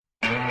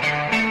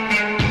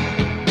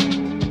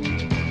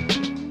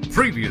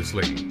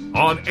Previously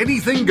on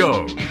Anything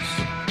Goes.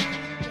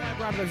 I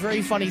brought up a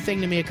very funny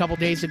thing to me a couple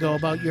days ago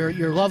about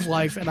your love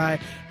life, and I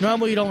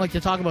normally you don't like to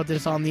talk about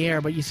this on the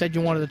air, but you said you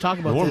wanted to talk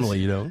about this. Normally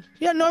you don't.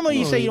 Yeah, normally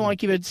you say you don't want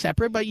to keep it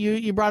separate, but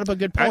you brought up a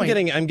good point.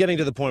 I'm getting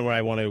to the point where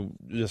I want to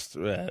just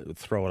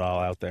throw it all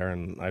out there,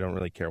 and I don't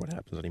really care what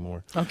happens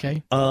anymore.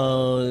 Okay.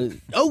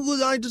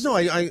 I just know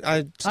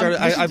I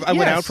started. I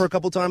went out for a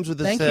couple times with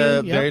this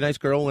very nice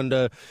girl,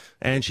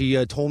 and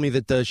she told me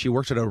that she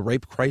works at a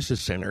rape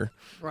crisis center,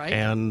 right?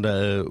 And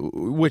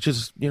which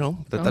is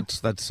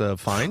that's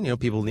fine.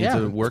 People need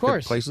to work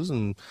at places,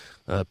 and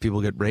people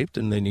get raped,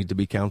 and they need to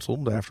be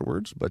counseled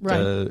afterwards. But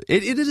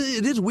it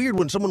is weird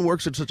when someone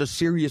works at such a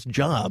serious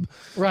job,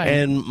 right?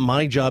 And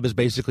my job is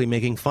basically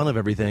making fun of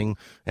everything.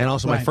 And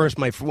also,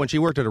 when she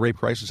worked at a rape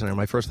crisis center,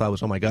 my first thought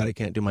was, oh my God, I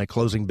can't do my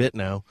closing bit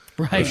now.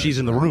 Right. If she's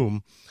in the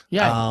room.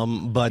 Yeah,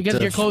 but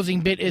because your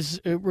closing bit has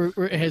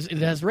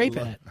rape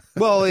in it.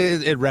 Well,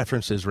 it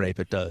references rape.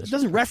 It does. It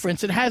doesn't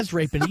reference. It has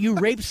rape in it. You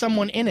rape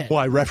someone in it. Well,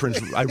 I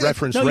reference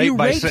no, rape. You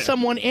rape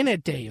someone in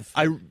it, Dave.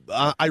 I rape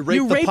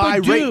you the rape pie.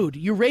 a dude.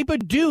 You rape a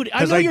dude.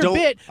 I know your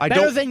bit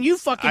better than you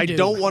fucking do. I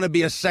don't want to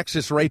be a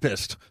sexist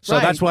rapist, so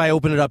that's why I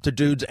open it up to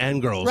dudes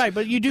and girls. Right,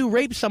 but you do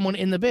rape someone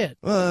in the bit.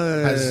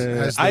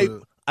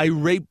 I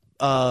rape.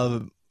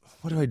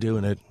 What do I do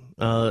in it?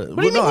 What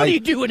do you mean? What do you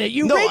do in it?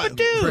 You rape a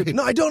dude.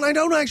 No, I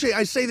don't actually.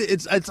 I say that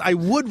it's. I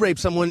would rape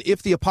someone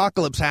if the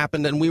apocalypse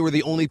happened and we were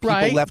the only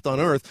people left on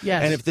Earth.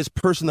 Yes. And if this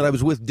person that I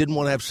was with didn't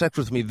want to have sex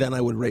with me, then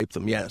I would rape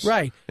them. Yes.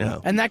 Right. Yeah.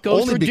 And that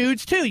goes for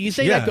dudes too. You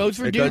say that goes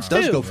for dudes too.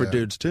 It does go for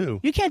dudes too.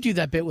 You can't do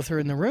that bit with her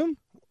in the room.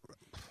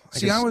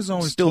 I was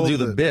always still told do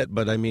the bit,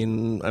 but I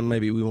mean,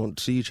 maybe we won't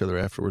see each other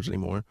afterwards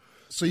anymore.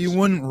 So you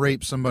wouldn't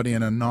rape somebody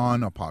in a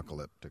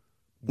non-apocalyptic.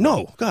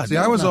 No, God. See,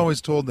 I was always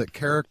told that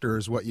character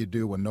is what you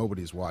do when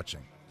nobody's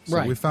watching.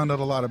 So we found out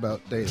a lot about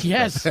Dave.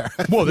 Yes.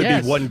 Well,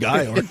 there'd be one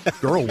guy or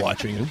girl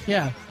watching him.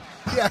 Yeah.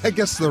 Yeah, I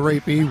guess the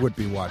rapee would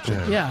be watching.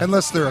 Yeah.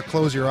 Unless they're a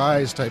close your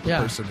eyes type of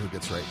person who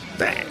gets raped.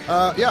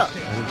 Yeah.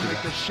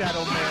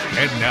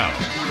 And now,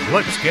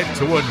 let's get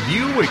to a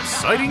new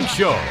exciting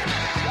show.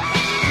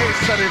 Hey,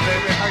 Sonny,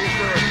 baby, how you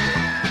doing?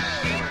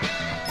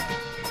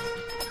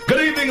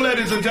 Good evening,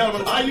 ladies and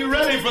gentlemen. Are you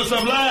ready for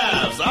some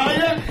laughs? Are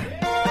you?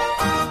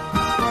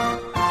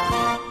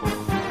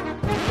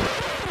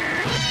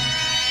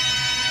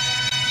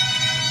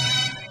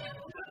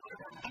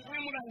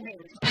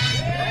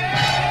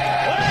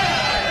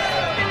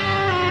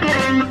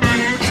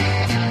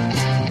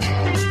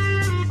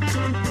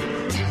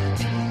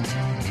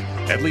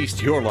 At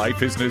least your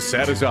life isn't as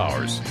sad as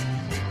ours.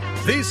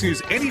 This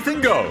is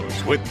Anything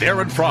Goes with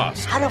Darren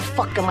Frost. How the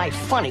fuck am I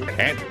funny?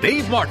 And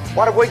Dave Martin.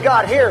 What have we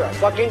got here? A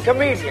fucking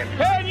comedian.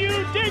 Can you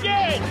dig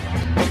it?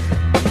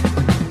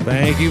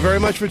 Thank you very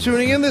much for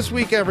tuning in this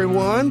week,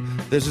 everyone.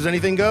 This is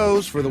Anything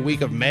Goes for the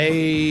week of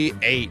May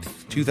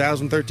 8th,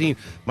 2013.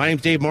 My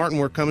name's Dave Martin.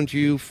 We're coming to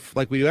you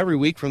like we do every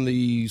week from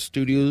the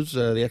studios,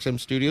 the XM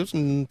studios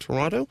in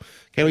Toronto.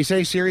 Can we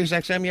say Sirius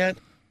XM yet?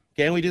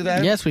 Can we do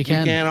that? Yes, we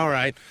can. We can, all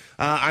right.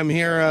 I'm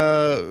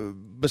here,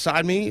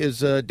 beside me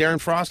is Darren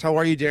Frost. How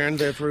are you, Darren,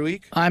 there for a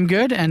week? I'm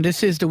good, and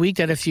this is the week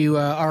that if you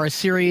are a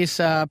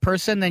serious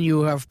person, then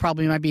you have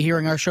probably might be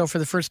hearing our show for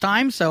the first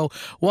time. So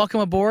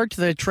welcome aboard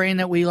to the train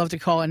that we love to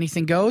call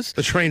Anything Goes.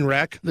 The train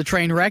wreck. The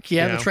train wreck,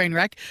 the train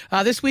wreck.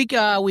 This week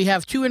we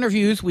have two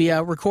interviews we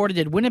recorded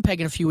at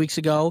Winnipeg a few weeks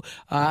ago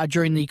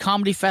during the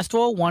Comedy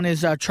Festival. One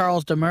is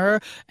Charles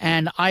Demure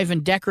and Ivan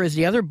Decker is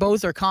the other.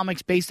 Both are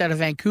comics based out of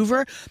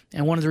Vancouver,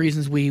 and one of the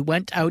reasons we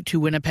went out to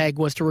Winnipeg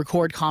was to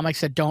record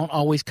comics that don't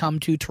always come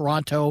to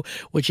Toronto,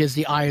 which is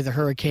the eye of the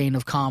hurricane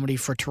of comedy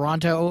for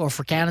Toronto or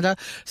for Canada.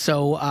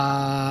 So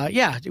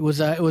it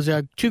was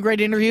two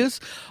great interviews.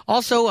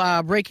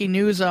 Also, breaking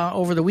news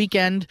over the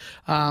weekend.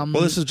 Well,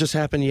 this has just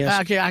happened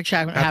yesterday.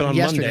 Actually, happened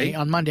yesterday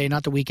on Monday,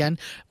 not the weekend,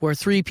 where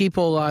three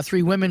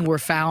women were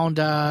found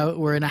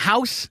were in a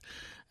house.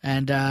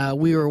 And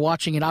we were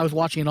watching it. I was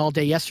watching it all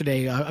day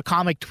yesterday. A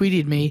comic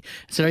tweeted me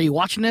and said, "Are you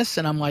watching this?"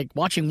 And I'm like,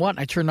 "Watching what?" And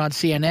I turned on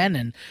CNN,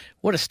 and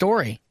what a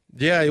story!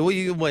 Yeah,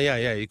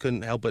 you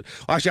couldn't help it.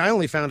 Actually, I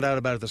only found out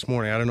about it this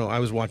morning. I don't know. I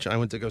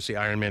went to go see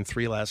Iron Man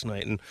 3 last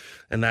night,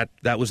 and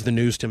that was the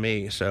news to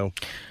me. So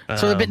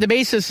the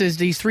basis is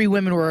these three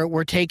women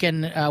were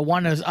taken.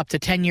 One was up to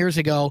 10 years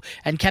ago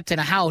and kept in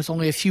a house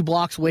only a few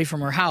blocks away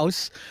from her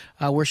house,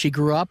 where she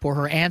grew up, or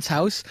her aunt's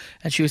house.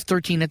 And she was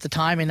 13 at the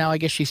time, and now I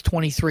guess she's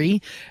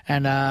 23.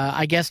 And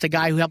I guess the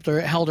guy who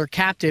held her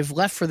captive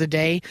left for the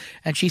day,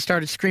 and she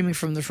started screaming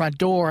from the front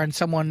door. And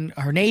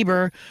her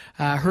neighbor,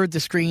 heard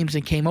the screams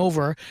and came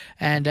over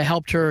and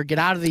helped her get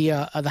out of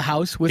the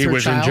house with her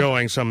child. He was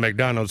enjoying some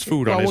McDonald's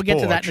food on his porch. We'll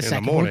get to that in a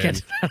second. We'll get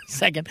to that in a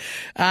second.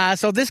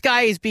 So this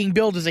guy is being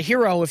billed as a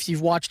hero if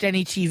you've watched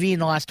any TV in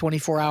the last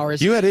 24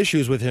 hours. You had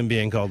issues with him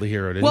being called a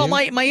hero, didn't you? Well,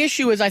 my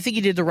issue is I think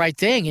he did the right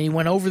thing, and he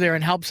went over there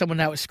and helped someone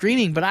that was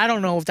screaming, but I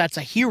don't know if that's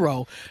a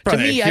hero.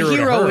 Probably to me, a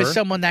hero is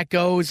someone that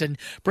goes and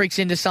breaks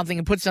into something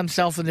and puts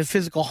himself into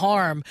physical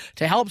harm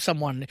to help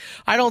someone.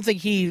 I don't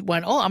think he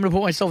went, I'm going to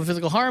put myself in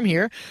physical harm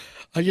here.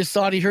 I just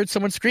thought he heard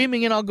someone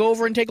screaming, and I'll go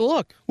over and take a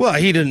look. Well,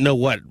 he didn't know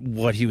what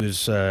he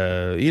was. He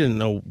didn't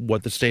know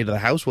what the state of the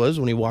house was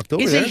when he walked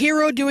over. Is there. a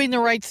hero doing the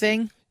right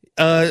thing?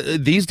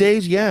 These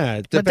days,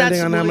 yeah.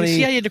 Depending on how many.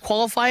 See how you had to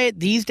qualify it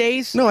these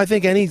days? No, I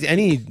think any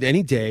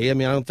day. I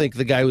mean, I don't think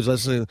the guy was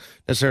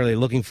necessarily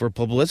looking for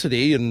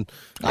publicity. And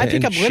I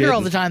pick up shit. litter all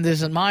the time. This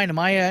isn't mine. Am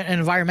I an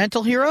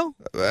environmental hero?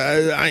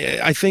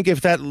 I think if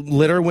that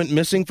litter went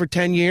missing for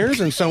 10 years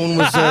and someone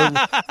was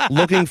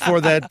looking for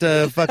that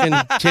fucking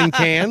tin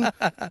can,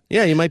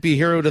 yeah, you might be a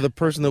hero to the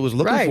person that was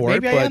looking for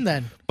maybe it. I am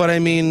then. But I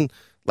mean.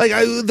 Like,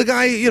 the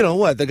guy, you know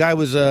what? The guy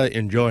was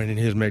enjoying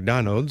his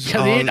McDonald's.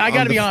 I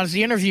got to be honest,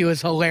 the interview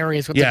is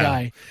hilarious with the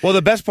guy. Well,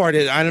 the best part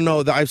is, I don't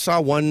know, I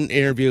saw one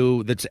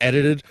interview that's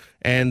edited,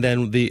 and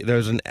then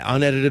there's an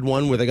unedited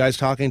one where the guy's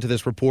talking to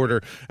this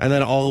reporter, and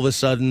then all of a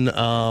sudden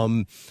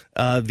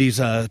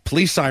these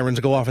police sirens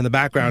go off in the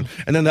background,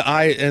 and then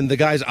the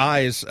guy's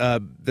eyes,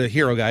 the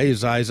hero guy,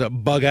 his eyes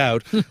bug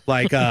out,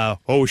 like,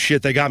 oh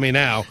shit, they got me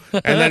now.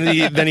 And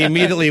then he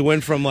immediately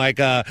went from like,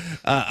 he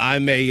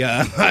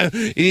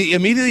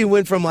immediately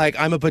went from like,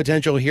 I'm a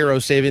potential hero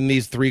saving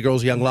these 3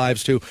 girls' young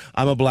lives to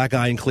I'm a black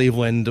guy in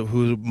Cleveland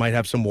who might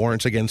have some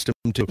warrants against him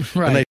too.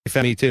 Right. And they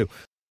found me too.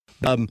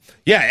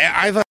 Yeah,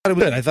 I thought it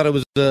was good. I thought it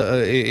was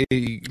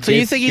So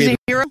you think he's a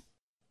hero?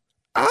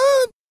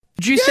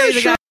 Did you say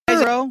the guy's a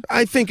hero?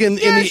 I think in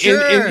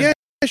the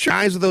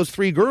eyes of those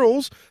 3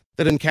 girls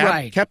that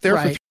kept there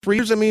for 3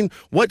 years. I mean,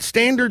 what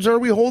standards are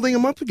we holding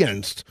him up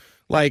against?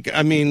 Like,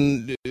 I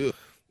mean,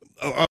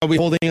 are we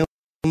holding him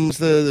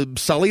the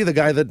Sully, the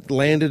guy that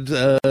landed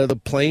the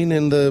plane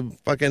in the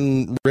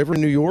fucking river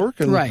in New York?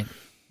 And, right.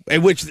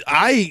 Which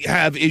I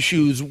have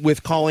issues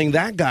with calling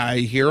that guy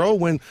hero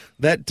when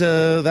that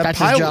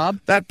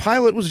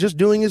pilot was just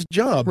doing his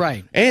job.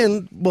 Right.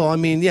 And, well, I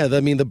mean,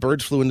 the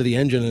birds flew into the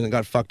engine and it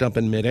got fucked up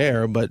in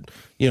midair, but,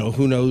 you know,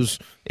 who knows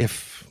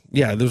if...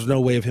 Yeah, there's no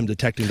way of him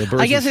detecting the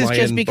birds. I guess it's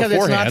just because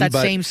it's not that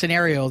but... same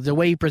scenario. The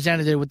way he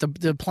presented it with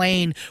the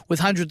plane with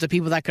hundreds of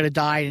people that could have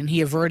died, and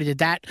he averted it,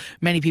 that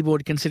many people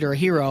would consider a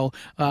hero.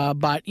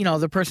 But, you know,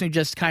 the person who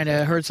just kind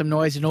of heard some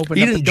noise and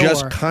opened up the door. He didn't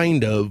just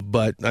kind of,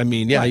 but, I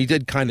mean, yeah, he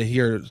did kind of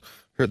hear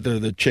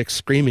the chick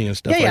screaming and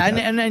stuff like that.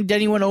 And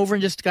then he went over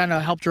and just kind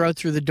of helped her out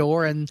through the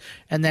door, and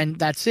then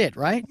that's it,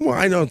 right? Well,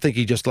 I don't think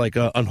he just, like,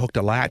 unhooked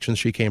a latch and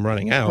she came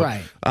running out.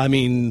 Right. I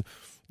mean...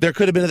 There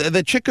could have been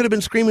the chick could have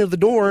been screaming at the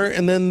door,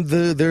 and then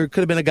there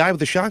could have been a guy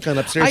with a shotgun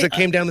upstairs that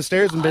came down the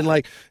stairs and been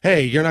like,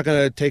 "Hey, you're not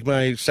going to take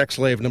my sex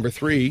slave number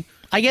 3."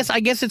 I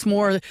guess it's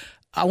more.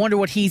 I wonder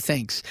what he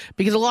thinks,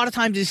 because a lot of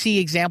times you see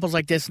examples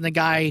like this, and the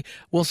guy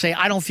will say,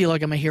 "I don't feel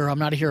like I'm a hero. I'm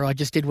not a hero. I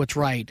just did what's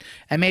right."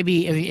 And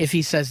maybe if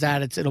he says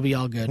that, it'll be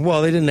all good.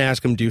 Well, they didn't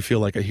ask him, "Do you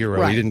feel like a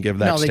hero?" Right. He didn't give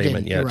that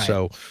statement yet. Right.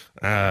 So.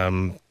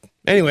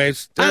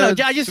 Anyways, I don't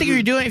know. I just think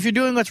if you're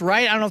doing what's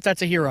right, I don't know if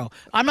that's a hero.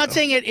 I'm not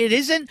saying it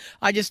isn't.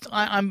 I just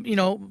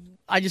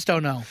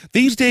don't know.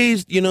 These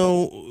days, you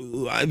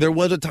know, there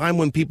was a time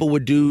when people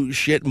would do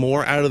shit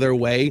more out of their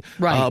way.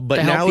 Right.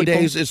 But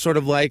nowadays, it's sort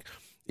of like,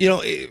 you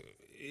know,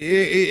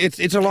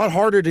 it's a lot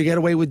harder to get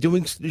away with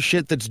doing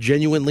shit that's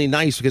genuinely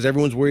nice because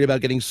everyone's worried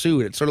about getting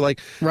sued. It's sort of like,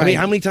 I mean,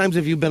 how many times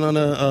have you been on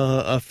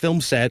a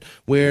film set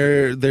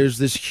where there's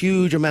this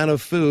huge amount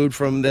of food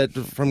from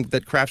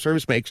that craft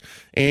service makes,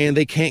 and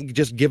they can't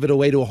just give it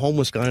away to a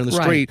homeless guy on the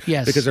street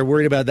because they're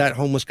worried about that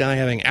homeless guy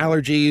having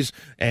allergies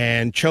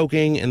and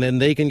choking, and then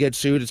they can get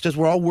sued. It's just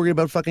we're all worried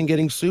about fucking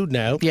getting sued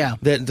now. Yeah.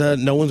 That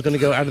no one's going to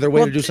go out of their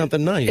way to do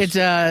something nice. It's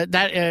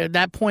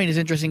that point is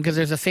interesting because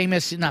there's a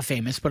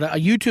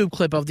YouTube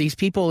clip of these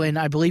people in,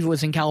 I believe it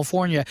was in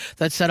California,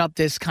 that set up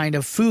this kind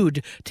of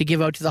food to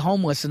give out to the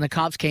homeless, and the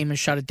cops came and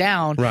shut it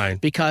down.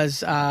 Right.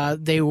 Because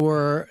they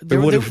were... It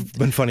would have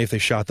been funny if they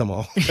shot them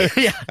all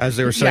as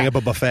they were setting up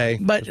a buffet.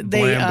 But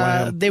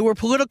they were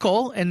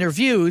political in their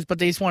views, but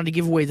they just wanted to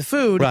give away the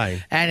food.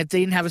 Right. And if they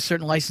didn't have a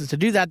certain license to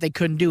do that, they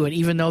couldn't do it.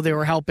 Even though they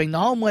were helping the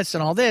homeless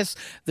and all this,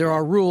 there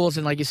are rules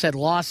and, like you said,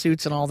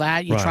 lawsuits and all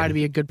that. You try to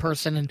be a good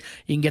person and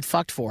you can get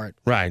fucked for it.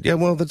 Right. Yeah,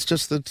 well, that's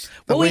the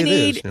what way we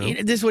need, it is. You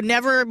know? This would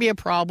never be a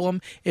problem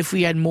if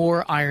we had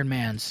more Iron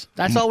Mans.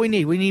 That's all we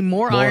need. We need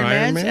more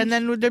Iron Mans, and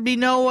then there'd be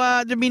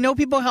no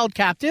people held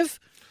captive.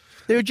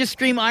 They would just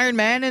scream Iron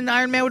Man, and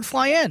Iron Man would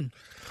fly in.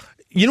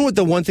 You know what?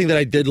 The one thing that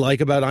I did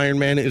like about Iron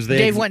Man is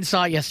Dave went and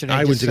saw it yesterday.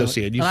 I went to go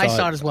see it. I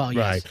saw it as well.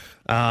 Yes. Right.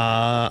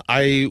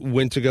 I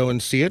went to go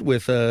and see it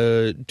with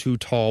 2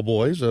 tall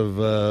boys of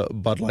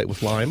Bud Light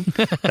with Lime.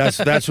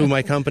 That's who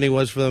my company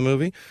was for the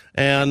movie,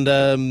 and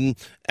I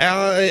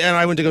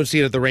went to go see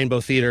it at the Rainbow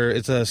Theater.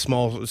 It's a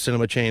small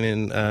cinema chain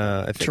in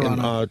I think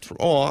Toronto.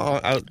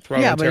 Toronto,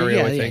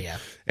 Ontario, I think. Yeah.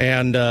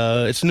 And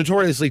it's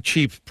notoriously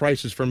cheap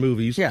prices for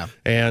movies. Yeah.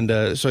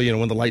 And so, you know,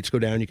 when the lights go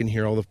down, you can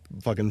hear all the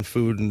fucking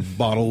food and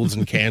bottles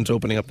and cans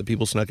opening up that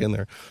people snuck in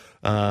there.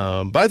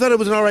 But I thought it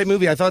was an all right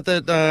movie. I thought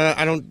that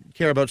I don't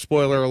care about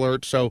spoiler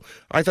alert, so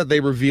I thought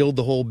they revealed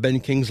the whole Ben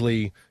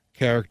Kingsley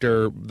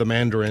character, the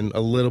Mandarin,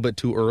 a little bit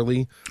too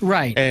early.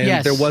 Right.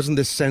 And there wasn't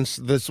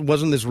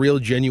this real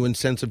genuine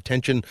sense of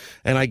tension.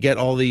 And I get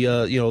all the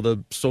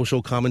the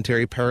social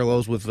commentary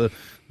parallels with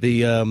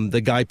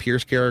the Guy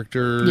Pearce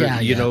character,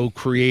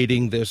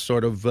 creating this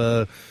sort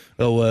of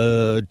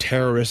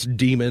terrorist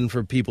demon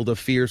for people to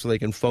fear so they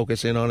can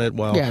focus in on it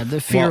while the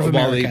fear of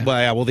America.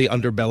 The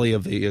underbelly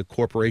of the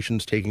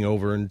corporations taking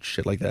over and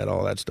shit like that,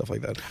 all that stuff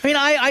like that. I mean,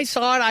 I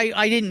saw it.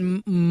 I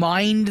didn't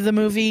mind the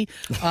movie.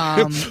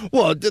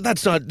 Well,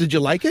 that's not. Did you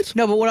like it?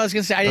 No, but what I was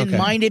going to say, I didn't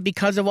mind it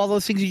because of all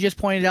those things you just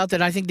pointed out.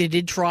 That I think they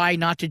did try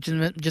not to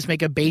just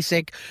make a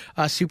basic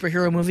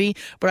superhero movie.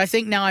 But I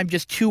think now I'm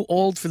just too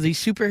old for these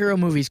superhero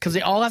movies because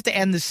they all have to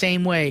end the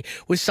same way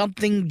with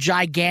something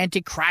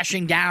gigantic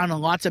crashing down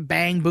and lots of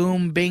bang,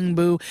 boom, bing,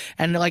 boo,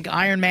 and like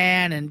Iron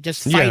Man and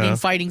just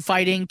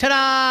fighting.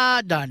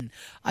 Ta-da! Done.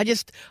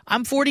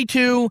 I'm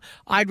 42.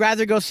 I'd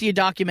rather go see a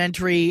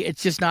documentary.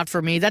 It's just not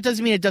for me. That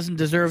doesn't mean it doesn't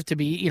deserve to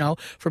be,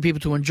 for people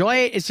to enjoy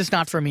it. It's just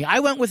not for me. I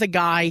went with a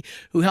guy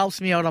who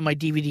helps me out on my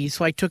DVDs,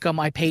 so I took him.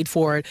 I paid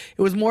for it.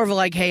 It was more of a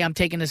like, hey, I'm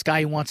taking this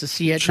guy who wants to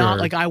see it, not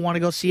like I want to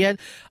go see it.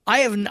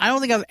 I don't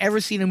think I've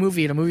ever seen a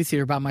movie in a movie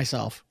theater by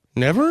myself.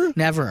 Never?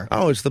 Never.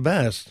 Oh, it's the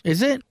best.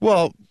 Is it?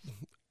 Well,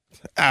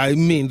 I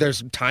mean,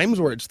 there's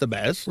times where it's the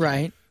best.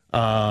 Right. You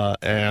don't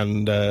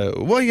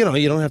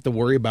have to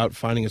worry about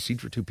finding a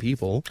seat for two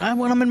people.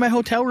 When I'm in my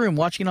hotel room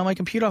watching it on my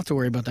computer, I have to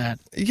worry about that.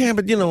 Yeah,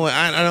 but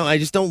I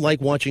just don't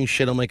like watching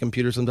shit on my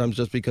computer sometimes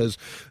just because,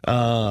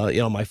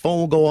 my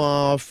phone will go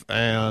off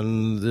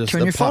and just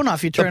turn your phone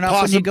off. You turn it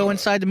off when you go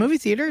inside the movie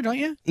theater, don't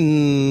you?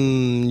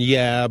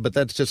 Yeah, but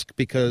that's just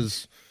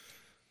because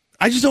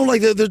I just don't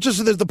like there's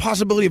the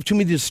possibility of too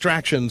many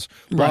distractions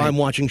while I'm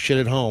watching shit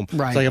at home.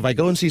 Right. It's like if I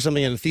go and see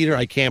something in the theater,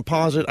 I can't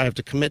pause it. I have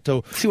to commit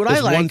to see what this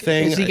I like one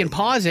thing. is you can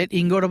pause it.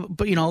 You can go to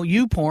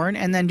YouPorn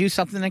and then do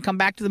something and come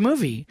back to the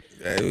movie.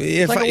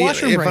 It's like a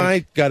washroom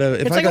break.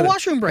 It's like a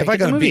washroom break. If I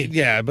got to be,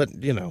 yeah, but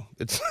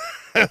it's.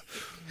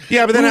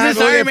 Yeah, but then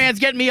Iron Man's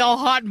getting me all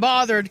hot and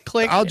bothered.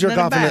 Click. I'll jerk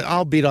off.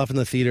 I'll beat off in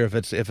the theater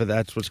if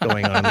that's what's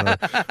going on.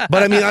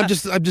 But I mean, I'm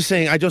just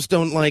saying. I just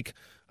don't like.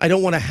 I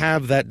don't want to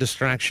have that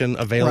distraction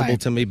available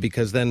to me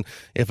because then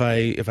if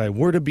I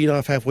were to beat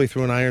off halfway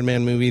through an Iron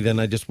Man movie, then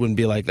I just wouldn't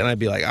be like. Then I'd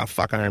be like, oh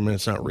fuck Iron Man,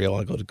 it's not real.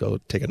 I'll go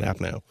take a nap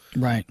now.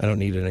 Right. I don't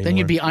need it anymore. Then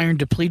you'd be iron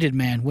depleted,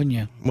 man, wouldn't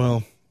you?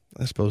 Well,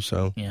 I suppose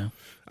so. Yeah.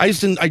 I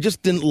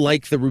just didn't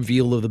like the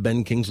reveal of the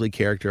Ben Kingsley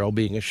character all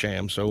being a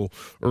sham so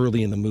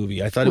early in the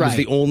movie. I thought it was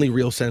the only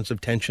real sense of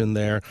tension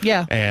there.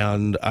 Yeah.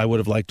 And I would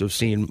have liked to have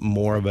seen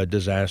more of a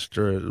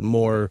disaster,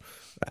 more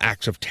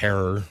acts of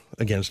terror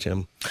against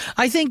him.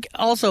 I think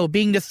also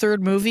being the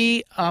third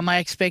movie, my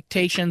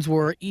expectations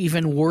were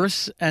even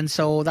worse, and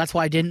so that's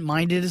why I didn't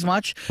mind it as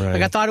much. Right.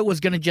 Like I thought it was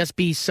going to just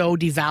be so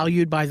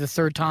devalued by the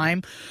third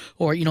time,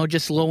 or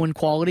just low in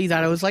quality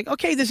that I was like,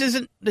 okay, this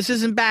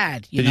isn't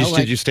bad.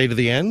 Did you stay to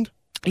the end?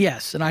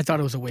 Yes, and I thought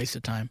it was a waste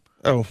of time.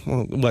 Oh,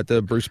 well, what,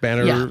 the Bruce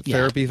Banner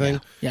therapy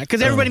thing? Yeah,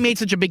 because everybody made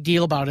such a big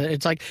deal about it.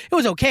 It's like, it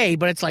was okay,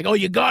 but it's like, oh,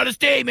 you got to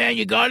stay, man.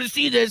 You got to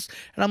see this.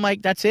 And I'm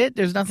like, that's it?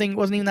 There's nothing, it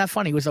wasn't even that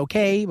funny. It was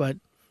okay, but...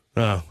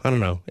 Oh, I don't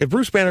know. If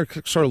Bruce Banner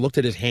sort of looked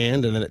at his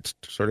hand and then it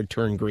sort of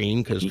turned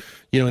green, because,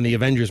 in the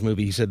Avengers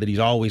movie, he said that he's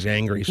always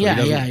angry. So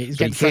he's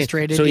getting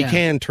frustrated. So he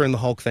can turn the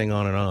Hulk thing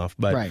on and off.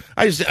 But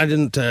I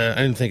didn't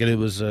think it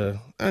was, I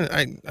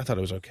thought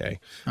it was okay.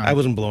 Right. I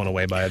wasn't blown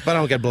away by it, but I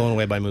don't get blown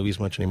away by movies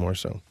much anymore,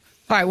 so...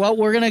 All right, well,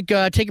 we're going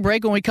to take a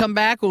break. When we come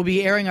back, we'll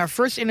be airing our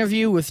first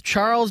interview with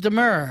Charles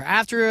Demure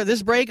after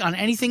this break on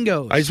Anything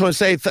Goes. I just want to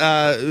say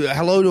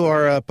hello to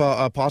our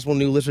possible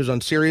new listeners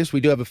on Sirius. We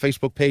do have a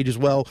Facebook page as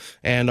well,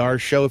 and our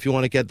show, if you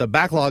want to get the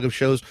backlog of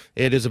shows,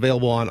 it is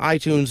available on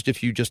iTunes.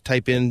 If you just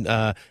type in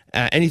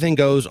Anything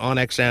Goes on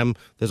XM,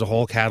 there's a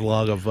whole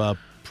catalog of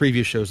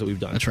previous shows that we've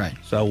done. That's right.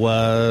 So,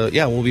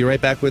 we'll be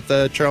right back with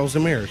Charles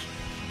Demure.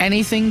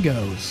 Anything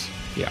Goes.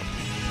 Yeah.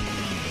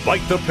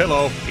 Bite the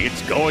pillow,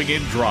 it's going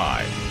in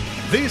dry.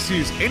 This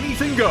is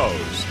Anything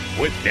Goes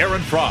with Darren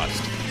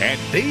Frost and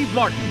Dave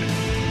Martin.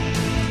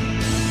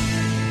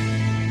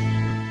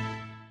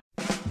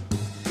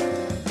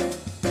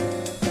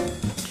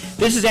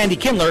 This is Andy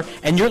Kindler,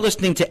 and you're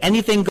listening to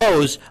Anything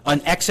Goes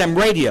on XM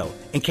Radio,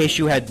 in case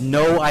you had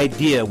no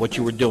idea what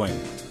you were doing.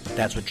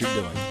 That's what you're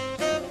doing.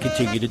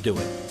 Continue to do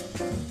it.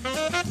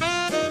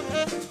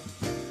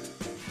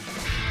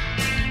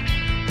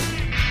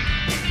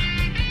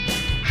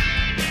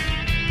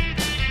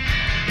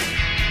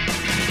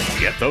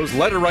 Get those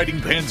letter writing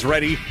pens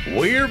ready.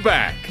 We're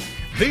back.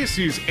 This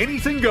is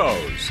Anything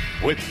Goes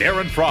with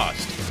Darren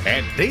Frost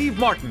and Dave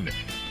Martin.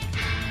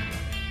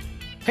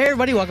 Hey,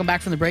 everybody. Welcome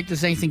back from the break. This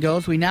is Anything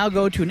Goes. We now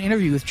go to an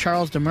interview with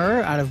Charles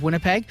Demure out of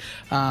Winnipeg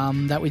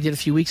that we did a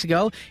few weeks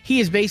ago. He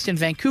is based in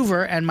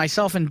Vancouver, and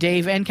myself and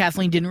Dave and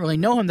Kathleen didn't really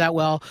know him that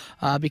well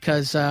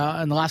because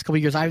in the last couple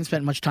of years I haven't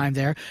spent much time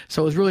there.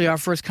 So it was really our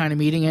first kind of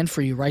meeting in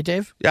for you, right,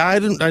 Dave? Yeah, I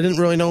didn't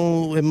really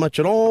know him much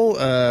at all.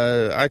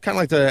 I kind of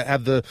like to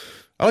have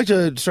I like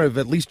to sort of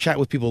at least chat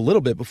with people a little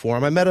bit before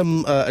him. I met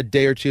him a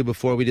day or two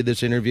before we did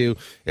this interview.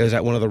 It was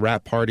at one of the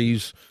rap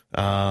parties.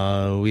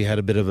 We had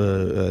a bit of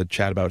a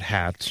chat about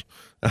hats,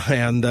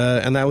 and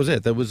that was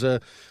it. That was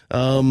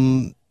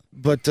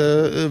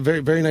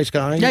very, very nice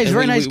guy. Yeah, he's a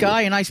very nice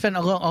guy, and I spent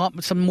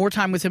some more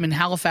time with him in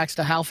Halifax,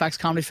 the Halifax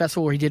Comedy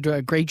Festival, where he did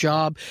a great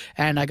job,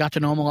 and I got to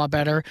know him a lot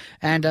better.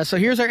 And so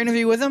here's our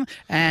interview with him.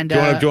 And do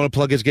you want to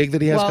plug his gig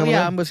that he has coming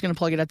up? I was going to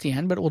plug it at the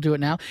end, but we'll do it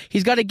now.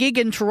 He's got a gig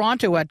in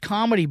Toronto at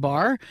Comedy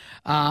Bar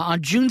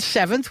on June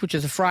 7th, which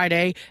is a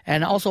Friday,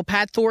 and also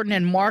Pat Thornton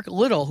and Mark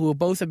Little, who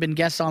both have been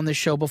guests on this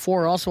show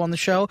before, are also on the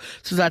show.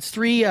 So that's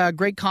three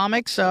great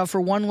comics for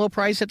one low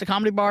price at the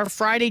Comedy Bar,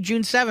 Friday,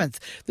 June 7th.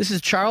 This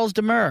is Charles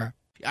Demers.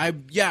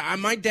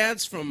 My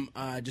dad's from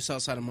just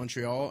outside of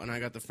Montreal, and I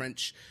got the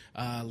French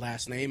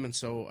last name, and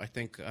so I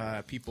think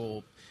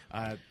people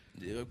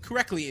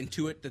correctly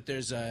intuit that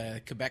there's a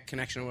Quebec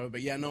connection or whatever.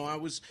 But yeah, no, I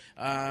was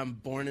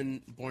born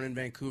in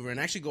Vancouver, and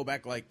actually go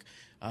back like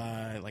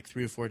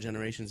 3 or 4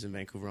 generations in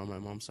Vancouver on my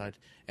mom's side.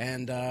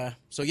 And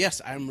so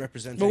yes, I'm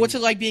representing. But what's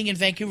it like being in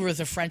Vancouver with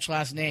a French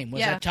last name?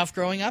 Was that tough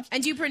growing up?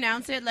 And do you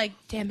pronounce it like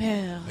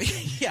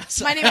Demers?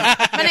 Yes. My name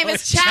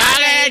is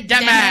Charlie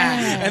Demers.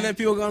 And then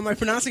people go, "Am I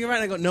pronouncing it right?"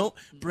 And I go, "No,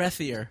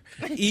 breathier,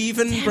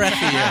 even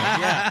breathier."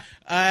 Yeah,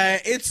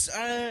 it's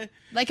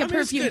like a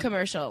perfume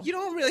commercial. You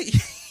don't really.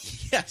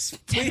 Yes,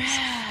 please.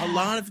 A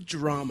lot of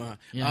drama.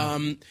 Yeah.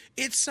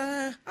 It's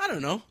I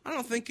don't know. I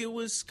don't think it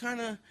was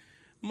kind of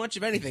much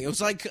of anything. It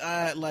was like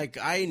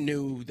I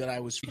knew that I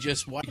was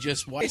just white,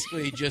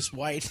 basically just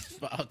white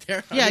out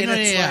there.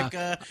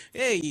 Yeah,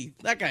 hey,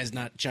 that guy's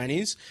not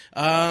Chinese.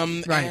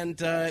 Right. And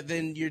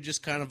then you're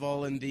just kind of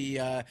all in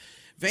the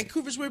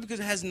Vancouver's weird because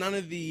it has none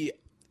of the.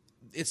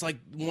 It's like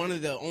one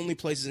of the only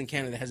places in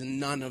Canada that has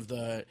none of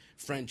the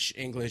French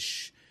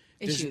English.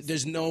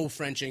 There's no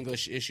French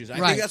English issues. I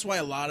think that's why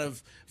a lot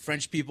of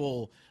French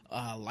people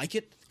like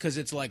it, because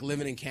it's like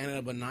living in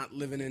Canada but not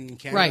living in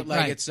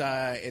Canada.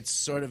 It's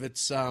sort of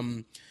its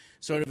own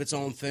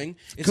thing.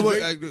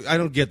 I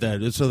don't get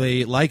that. So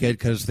they like it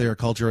because their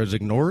culture is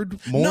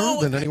ignored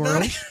more than anywhere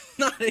else?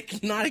 Not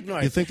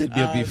ignored. You think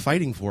they'd be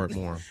fighting for it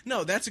more?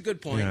 No, that's a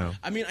good point. Yeah.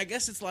 I mean, I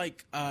guess it's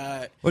like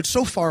well, it's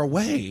so far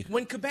away.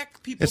 When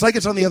Quebec people, it's like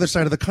it's on the other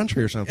side of the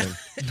country or something.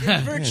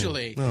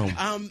 Virtually. Yeah.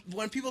 No.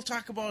 When people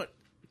talk about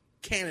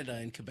Canada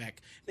and Quebec,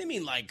 they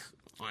mean like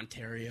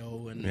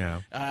Ontario and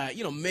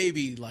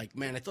maybe like,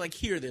 man, it's like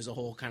here there's a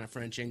whole kind of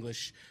French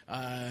English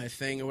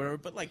thing or whatever,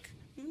 but like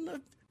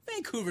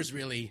Vancouver's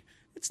really,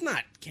 it's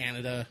not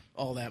Canada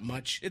all that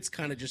much. It's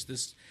kind of just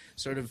this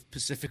sort of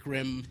Pacific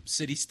Rim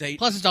city-state.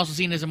 Plus, it's also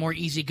seen as a more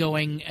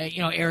easygoing,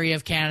 area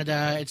of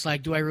Canada. It's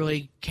like, do I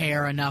really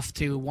care enough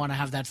to want to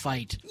have that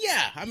fight?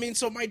 Yeah, I mean,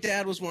 so my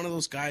dad was one of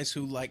those guys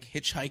who like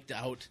hitchhiked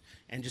out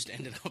and just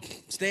ended up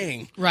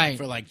staying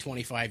for like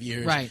 25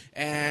 years. Right.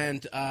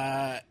 And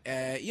I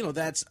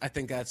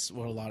think that's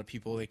what a lot of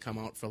people, they come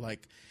out for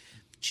like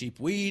cheap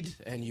weed,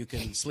 and you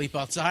can sleep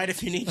outside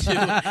if you need to.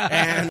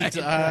 And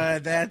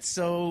that's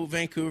so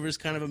Vancouver's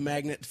kind of a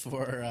magnet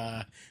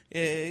for.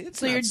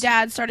 So your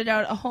dad started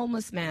out a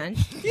homeless man.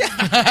 Yeah.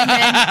 And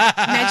then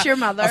met your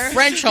mother. A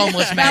French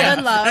homeless man. Fell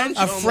in love.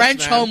 A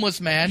French homeless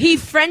man. He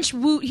French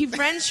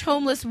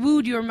homeless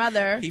wooed your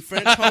mother. He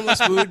French homeless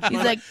wooed.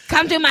 He's like,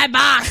 come to my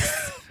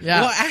box.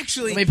 Yeah. Well,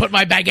 actually, let me put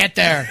my baguette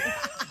there.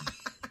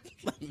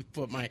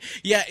 My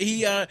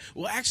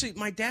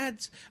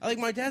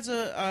dad's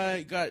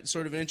got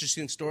sort of an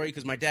interesting story,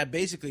 because my dad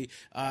basically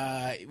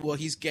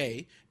he's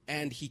gay,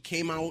 and he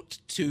came out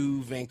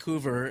to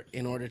Vancouver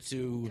in order to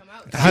do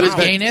his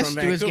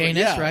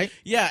gayness, right?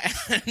 Yeah.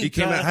 He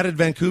came out. How did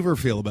Vancouver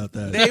feel about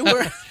that? They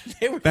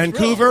were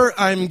Vancouver,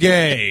 I'm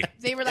gay.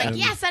 They were like,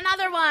 yes,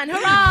 another one,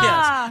 hurrah!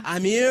 Yes,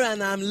 I'm here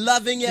and I'm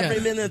loving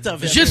every minute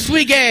of it. Je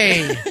suis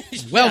gay.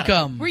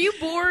 Welcome. Were you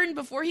born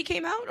before he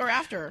came out or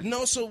after?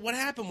 No. So what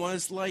happened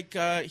was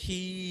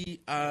he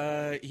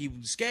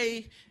was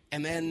gay.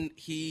 And then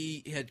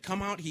he had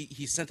come out.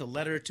 He sent a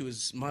letter to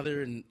his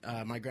mother and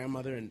my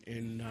grandmother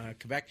in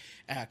Quebec,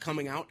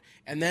 coming out.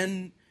 And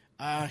then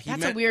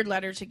that's a weird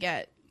letter to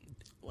get.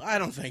 Well, I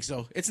don't think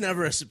so. It's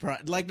never a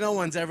surprise. Like, no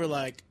one's ever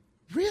like,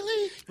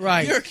 really?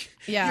 Right.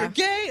 You're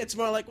gay? It's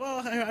more like,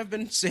 well, I've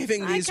been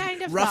saving these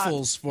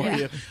ruffles for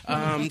you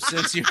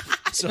since you.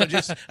 So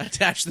just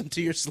attach them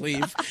to your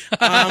sleeve.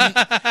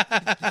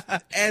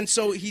 And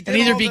so he did. And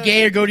either be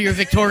gay or go to your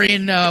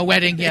Victorian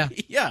wedding. Yeah.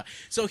 Yeah.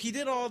 So he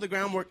did all the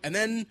groundwork, and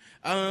then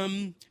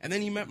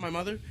he met my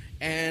mother,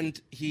 and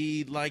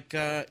he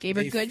gave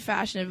her good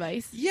fashion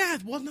advice. Yeah.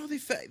 Well, no, they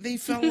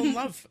fell in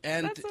love,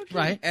 and that's so cute.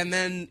 Right. And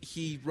then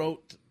he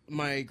wrote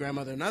my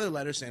grandmother another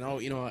letter saying,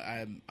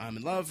 I'm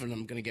in love and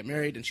I'm going to get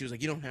married. And she was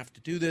like, you don't have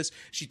to do this.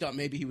 She thought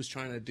maybe he was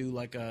trying to do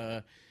like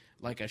a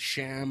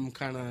sham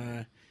kind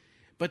of,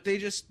 but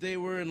they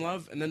were in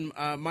love. And then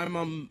my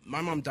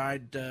mom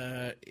died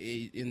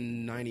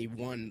in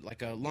 91,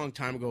 like a long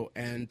time ago.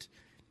 And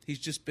he's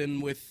just been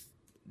with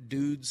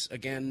dudes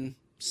again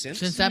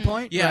since that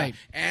point. Yeah. Right.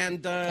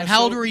 And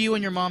how old were you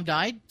when your mom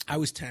died? I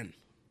was 10.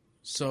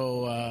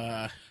 So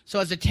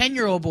as a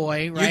 10-year-old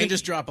boy, right? You can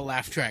just drop a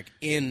laugh track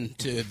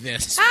into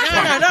this. No.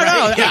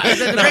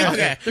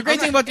 The great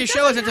thing about this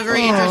show is it's a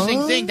very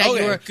interesting thing that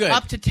you were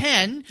up to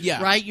 10,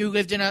 right? You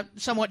lived in a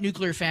somewhat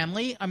nuclear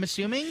family, I'm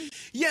assuming?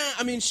 Yeah,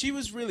 I mean, she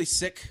was really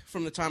sick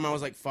from the time I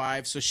was like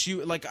 5, so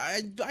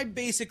I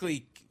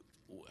basically...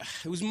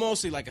 It was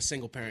mostly like a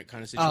single-parent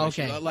kind of situation. Oh,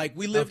 okay. Like,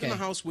 we lived in the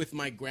house with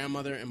my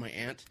grandmother and my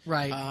aunt.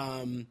 Right.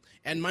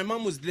 And my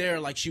mom was there,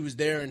 like, she was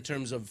there in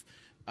terms of...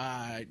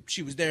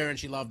 she was there and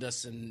she loved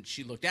us and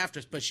she looked after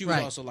us, but she was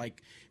also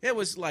like, it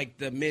was like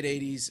the mid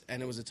 80s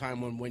and it was a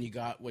time when you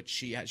got what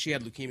she had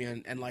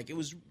leukemia and like it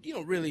was,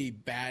 really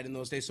bad in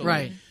those days. So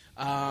right.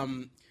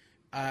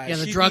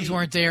 The drugs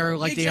weren't there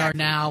like they are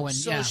now. And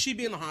so she'd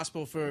be in the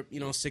hospital for,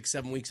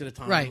 6-7 weeks at a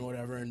time or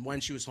whatever. And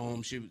when she was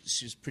home, she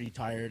was pretty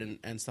tired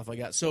and stuff like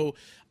that. So,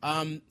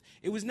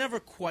 it was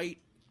never quite,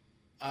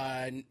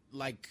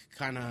 like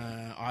kind of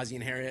Ozzie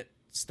and Harriet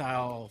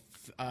style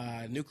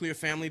nuclear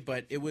family,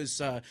 but it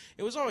was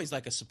always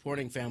like a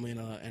supporting family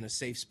and a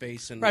safe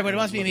space. And right, but it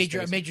must be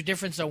a major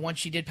difference though. Once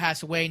she did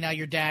pass away, now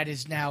your dad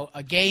is now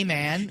a gay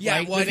man. Yeah,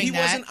 right? well, he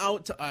wasn't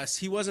out to us.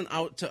 He wasn't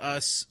out to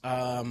us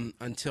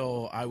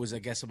until I was, I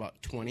guess,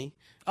 about 20.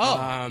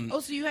 So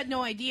you had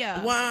no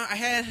idea. Well, I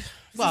had.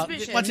 Well,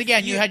 once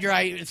again, you had your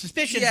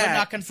suspicions, but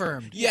not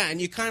confirmed. Yeah, and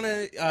you kind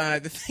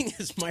of. The thing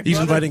is, my He's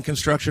brother... inviting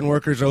construction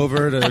workers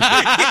over to.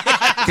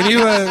 Can you?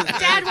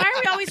 Dad, why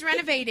are we always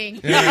renovating?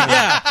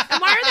 Yeah. And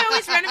why are they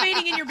always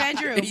renovating in your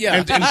bedroom?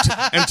 Yeah.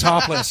 And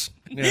topless.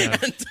 Yeah.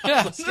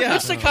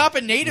 What's the cop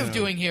and native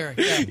doing here?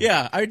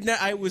 Yeah.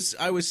 I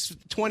was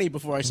 20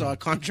 before I saw a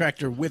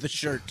contractor with a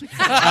shirt.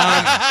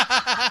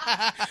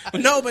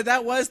 No, but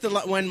that was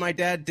when my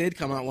dad did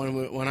come out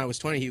when I was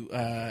 20.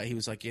 He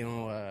was like,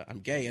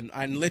 I'm gay,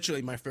 and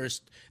literally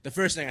the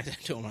first thing I said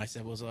to him, I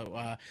said was,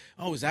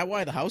 oh, is that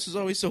why the house is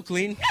always so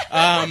clean?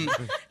 And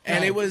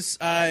it was,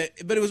 but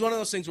it was one of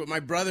those things where my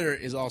brother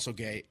is also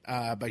gay,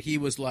 but he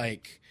was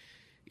like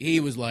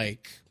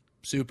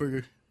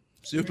super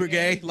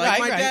gay. Like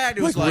my dad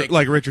was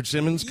like Richard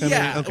Simmons kind of.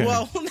 Yeah, okay.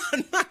 well,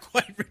 not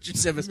quite Richard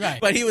Simmons,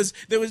 but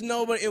there was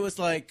nobody. It was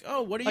like,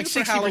 oh, what are like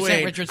you for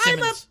Halloween? Richard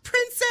Simmons. I'm a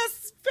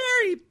princess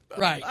fairy.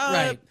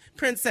 Right.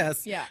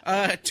 Princess.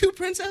 Yeah. 2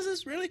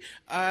 princesses, really?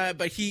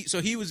 But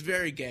he was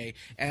very gay,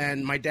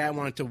 and my dad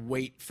wanted to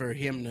wait for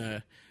him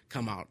to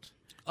come out.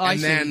 And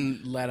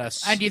then let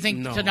us. And do you think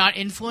know. to not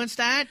influence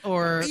that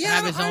or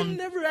have his own? I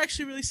never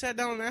actually really sat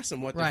down and asked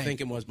them what the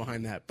thinking was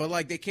behind that. But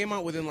like they came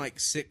out within like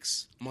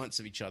 6 months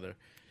of each other.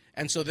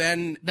 And so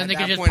then they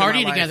could just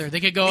party together. They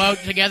could go out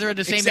together in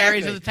the same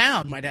areas of the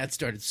town. My dad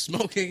started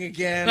smoking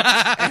again,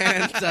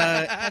 and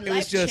it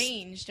was just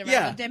changed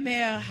around the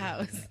Demare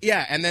house.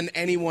 Yeah, and then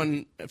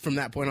anyone from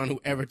that point on who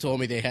ever told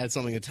me they had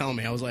something to tell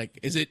me, I was like,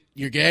 "Is it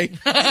you're gay?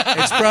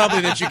 It's probably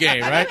that you're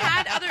gay, right?"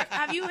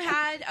 Have you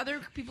had other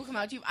people come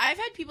out to you? I've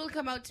had people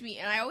come out to me,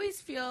 and I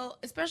always feel,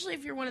 especially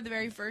if you're one of the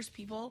very first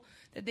people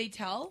that they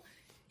tell.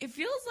 It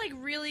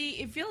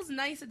feels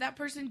nice that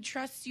person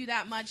trusts you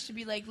that much to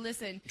be like,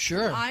 listen,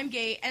 sure, I'm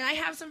gay. And I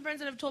have some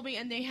friends that have told me,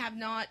 and they have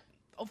not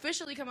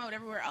officially come out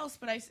everywhere else,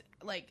 but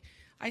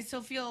I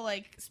still feel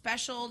like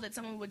special that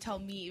someone would tell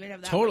me, even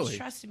have that much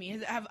trust in me.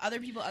 Have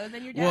other people other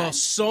than your dad? Well,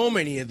 so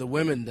many of the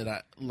women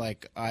that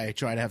I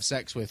try to have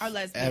sex with are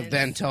lesbians.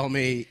 Then tell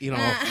me,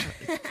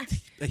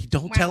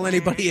 don't tell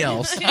anybody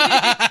else.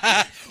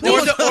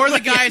 or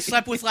the guy I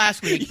slept with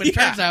last week, but it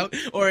turns out.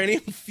 Or any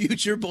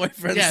future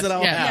boyfriends that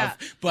I'll have.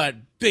 Yeah. But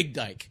big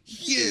dyke.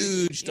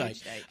 Huge dyke.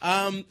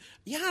 I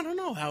don't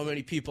know how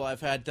many people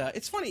I've had.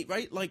 It's funny,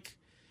 right? Like,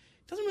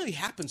 it doesn't really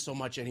happen so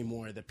much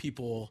anymore that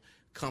people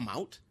come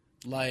out.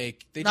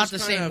 Like they not just the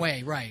same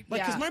way, right?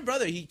 Like because my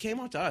brother, he came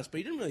out to us, but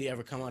he didn't really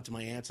ever come out to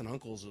my aunts and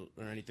uncles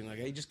or anything like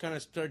that. He just kind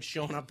of started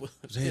showing up with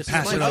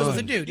pass it on.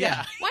 The dude,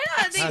 yeah. Why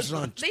not?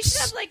 They should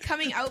have like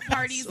coming out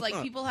parties,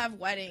 like people have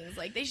weddings,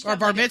 like they should or have,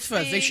 bar like,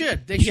 mitzvahs.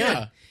 They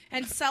should.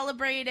 And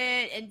celebrate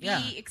it and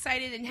be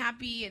excited and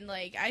happy and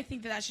like I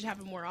think that should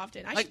happen more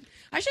often.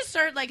 I should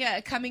start like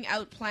a coming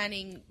out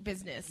planning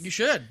business. You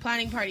should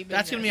planning party business.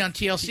 That's gonna be on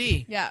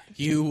TLC. Yeah,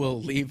 you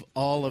will leave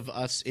all of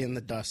us in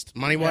the dust.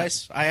 Money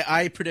wise,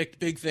 I predict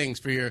big things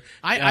for your.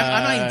 I'm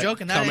not even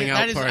joking. That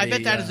is party, I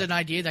bet that is an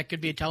idea that could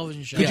be a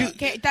television show.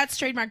 Okay, that's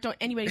trademark. Don't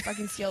anybody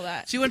fucking steal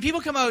that. See, when people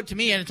come out to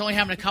me, and it's only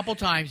happened a couple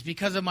times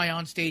because of my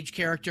onstage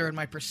character and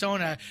my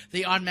persona,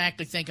 they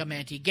automatically think I'm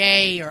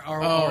anti-gay or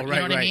you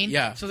know what I mean?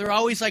 Yeah. So they're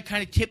always like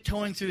kind of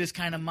tiptoeing through this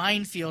kind of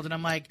minefield, and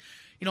I'm like,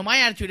 my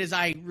attitude is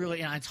I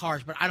really, it's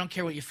harsh, but I don't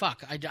care what you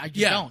fuck. I just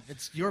don't.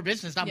 It's your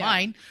business, not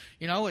mine.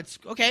 It's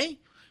okay.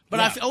 But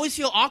I always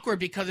feel awkward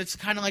because it's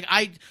kind of like,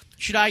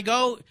 should I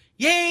go,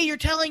 yay, you're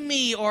telling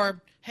me,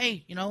 or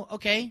hey,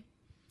 okay.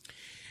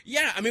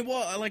 Yeah, I mean,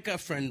 well, like a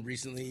friend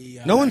recently.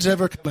 No one's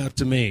ever come out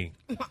to me.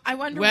 I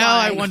wonder. Well,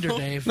 why. I wonder,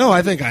 Dave. No,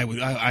 I think I would.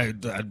 I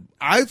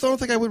don't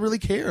think I would really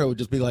care. I would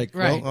just be like,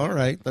 well, all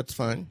right, that's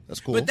fine, that's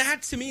cool. But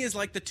that to me is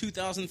like the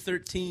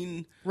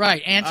 2013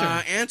 answer.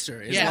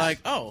 Answer is like,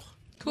 oh.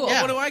 Cool.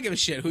 What do I give a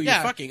shit who you're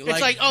fucking? It's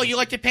like, oh, you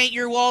like to paint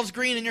your walls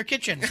green in your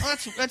kitchen. Oh,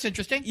 that's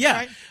interesting. Yeah.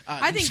 Right.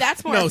 I think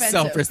that's more no offensive.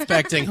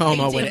 self-respecting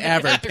homo would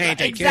ever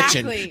paint a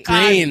Exactly. kitchen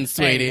green,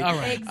 sweetie. Hey, all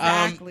right.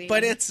 Exactly.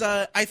 But it's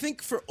I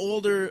think for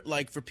older,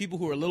 like for people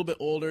who are a little bit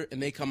older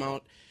and they come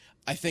out,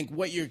 I think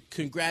what you're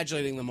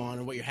congratulating them on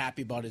and what you're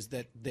happy about is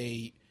that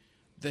the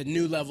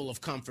new level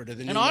of comfort or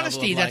the new and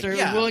honesty level of, that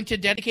they're willing to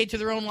dedicate to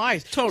their own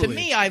lives. Totally. To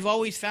me, I've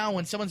always found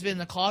when someone's been in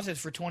the closet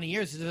for 20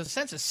 years, there's a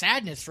sense of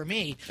sadness for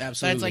me. Absolutely.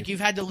 That it's like you've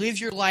had to live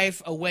your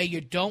life a way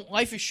you don't.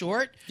 Life is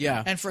short.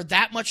 Yeah. And for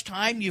that much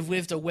time, you've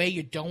lived a way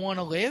you don't want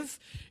to live.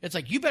 It's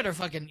like you better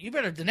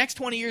the next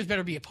 20 years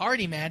better be a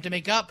party, man, to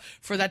make up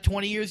for that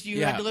 20 years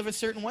you had to live a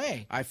certain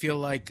way. I feel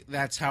like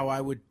that's how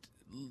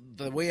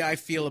the way I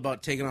feel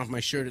about taking off my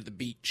shirt at the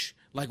beach.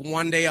 Like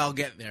one day I'll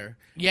get there,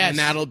 yes, and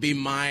that'll be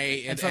my.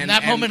 And from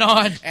that moment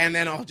on, and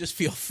then I'll just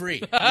feel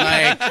free.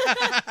 Like,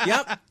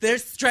 yep,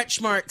 there's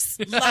stretch marks.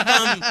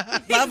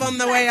 Love them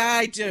the way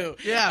I do.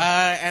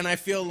 Yeah, and I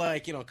feel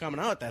like coming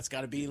out, that's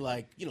got to be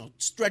like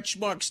stretch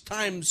marks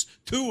times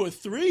 2 or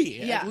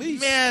 3 at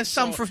least. Yeah,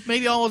 for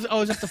maybe always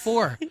up to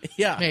 4.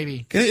 Yeah,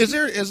 maybe. Is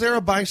there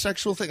a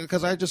bisexual thing?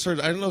 Because I just heard,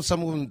 I don't know,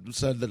 someone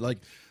said that like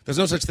there's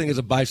no such thing as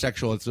a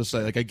bisexual. It's just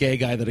like a gay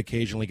guy that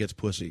occasionally gets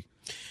pussy.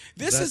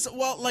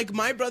 Like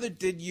my brother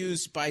did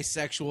use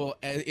bisexual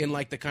in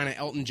like the kind of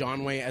Elton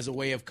John way as a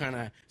way of kind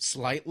of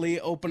slightly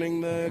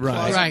opening the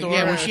closet door.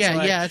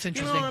 Yeah, that's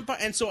interesting.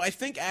 And so I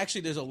think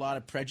actually there's a lot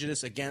of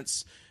prejudice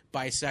against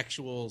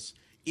bisexuals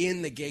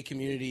in the gay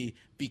community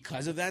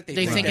because of that.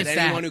 They think it's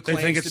anyone who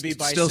claims to be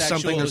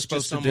bisexual is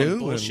just someone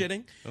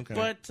bullshitting. Okay.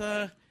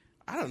 But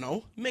I don't know.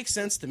 It makes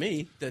sense to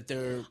me that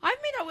they're... I've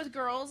made out with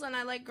girls, and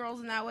I like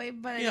girls in that way,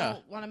 but I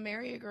don't want to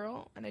marry a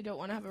girl, and I don't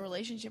want to have a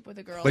relationship with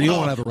a girl. But you don't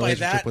want to have a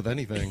relationship with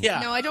anything.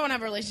 Yeah. No, I don't want to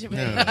have a relationship with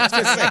anyone. I was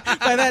gonna say,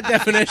 by that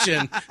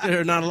definition, there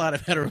are not a lot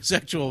of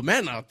heterosexual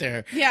men out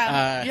there.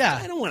 Yeah.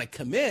 I don't want to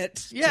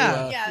commit.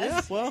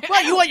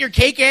 Well, you want your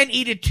cake and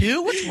eat it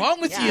too? What's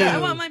wrong with you? I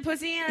want my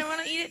pussy, and I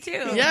want to eat it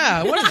too.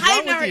 Yeah, what is wrong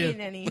I've never with you?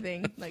 eaten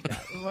anything like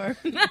that before.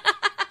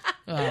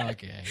 Oh,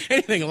 okay.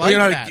 Anything like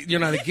that. You're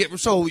not a giver,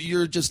 so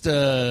you're just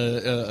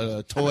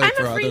a toy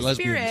for other lesbians. I'm a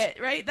free spirit,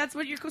 right? That's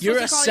what you're supposed You're to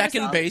call yourself. You're a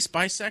second base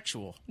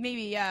bisexual.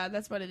 Maybe, yeah,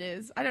 that's what it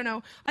is. I don't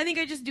know. I think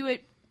I just do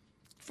it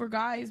for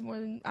guys more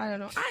than I don't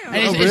know.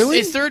 And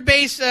is third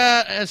base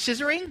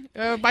scissoring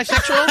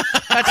bisexual?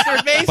 That's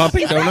third base.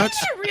 Bumping donuts.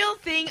 Is that a real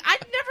thing?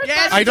 I've never.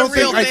 Yes, thought I don't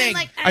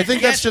think. I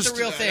think that's just the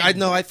real thing.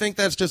 I think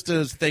that's just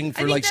a thing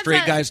for like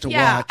straight guys to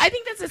watch. I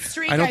think that's a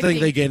straight. I don't guy think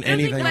thing. they get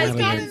anything out of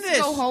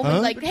it. Go home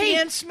and like, hey,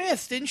 Deanne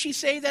Smith, didn't she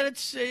say that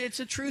it's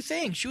a true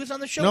thing? She was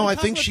on the show. No, I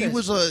think she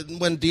was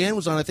when Deanne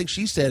was on. I think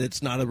she said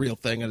it's not a real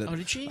thing. And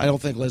did she? I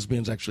don't think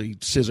lesbians actually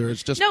scissor.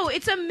 It's just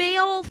it's a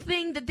male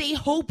thing that they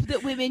hope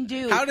that women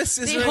do. How does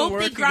scissoring They hope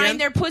work they grind again?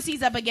 their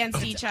pussies up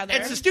against each other.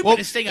 It's the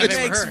stupidest thing I've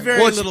ever makes heard.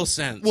 very little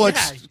sense. Well,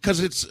 it's because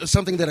it's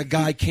something that a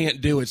guy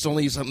can't do. It's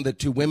only something that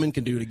 2 women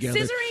can do together.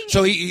 Scissoring.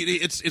 So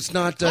it's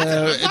not.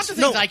 Lots of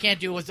things I can't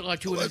do with 2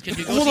 women can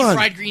do. Go see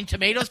fried green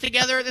tomatoes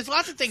together. There's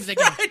lots of things they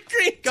can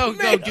go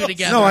do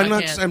together. No, I'm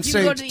not. I'm You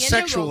saying go to the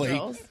sexually.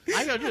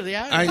 I go do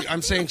that.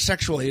 I'm saying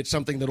sexually, it's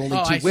something that only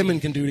I 2 women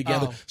see. can do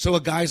together. Oh. So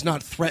a guy's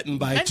not threatened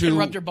by Men 2. can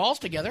rub their balls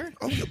together.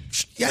 Oh,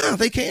 yeah,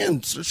 they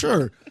can.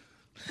 Sure.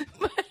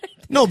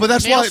 No, but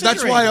that's Male why.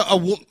 That's scissoring.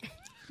 why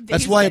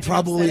that's why getting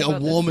probably upset a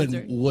about this woman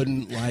scissoring.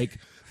 wouldn't like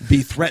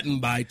be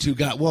threatened by 2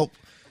 guys. Well,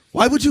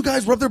 why would 2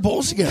 guys rub their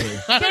balls together?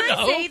 Can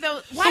I say though?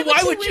 Why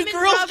why would would 2 two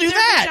women girls rub do their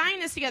that?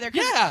 vaginas together?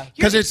 Yeah.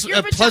 Because it's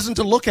your pleasant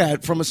to look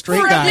at from a straight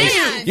For a guy.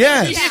 man.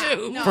 Yes, Yeah,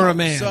 no. for a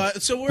man.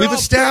 So we're We've all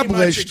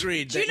established. pretty much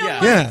agreed Do that, you know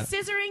what? Yeah.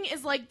 Scissoring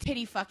is like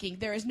titty fucking.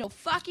 There is no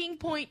fucking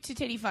point to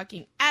titty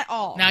fucking at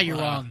all. Now you're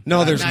wrong.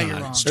 No, there's now not. you're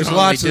wrong. There's Strongly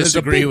lots. There's a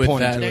disagree big with point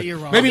that. to No, it. you're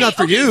wrong. Maybe not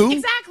for you.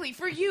 Exactly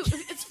for you.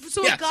 It's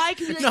so Yes. a guy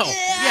can be like, No.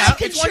 Yeah,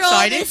 it's control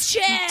one-sided. this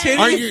shit.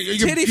 Aren't you- you're-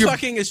 Titty you're-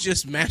 fucking is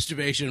just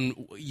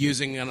masturbation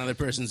using another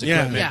person's Yeah.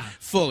 equipment Yeah.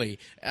 fully.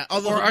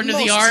 Or under the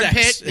most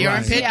armpit. sex- The Right.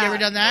 armpit. Yeah. You ever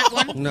done that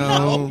one?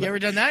 No. You ever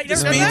done that? You The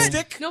ever done speed that?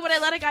 stick? No, but I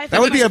let a guy. That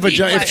would be a Speed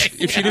vagina. flag.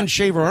 If she didn't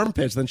shave her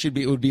armpits, then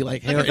it would be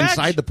like hair Like a vag.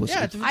 inside the pussy.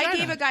 Yeah, it's a I vagina.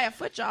 gave a guy a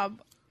foot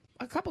job.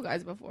 A couple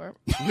guys before.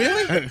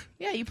 Really?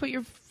 Yeah, you put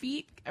your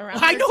feet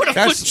around. I know what a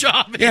their foot tits.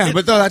 job is. Yeah,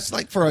 but no, that's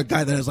like for a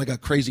guy that has like a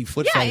crazy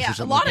foot Yeah, fetish yeah. or A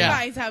something. lot of Yeah.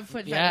 guys have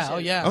foot Yeah. fetishes. Oh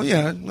yeah. Oh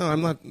yeah, no,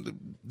 I'm not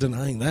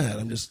denying that.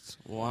 I'm just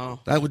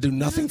that would do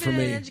nothing This for has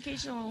been me. an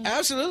educational.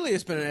 Absolutely,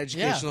 it's been an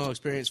educational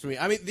experience for me.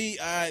 I mean,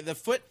 the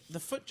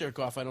foot jerk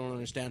off, I don't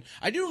understand.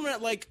 I do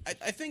remember, like,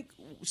 I think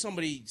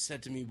somebody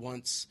said to me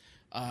once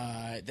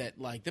that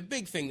like the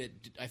big thing that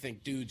I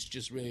think dudes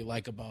just really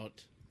like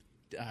about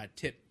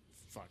tit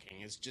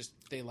fucking is just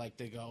they like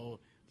to go,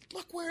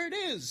 look where it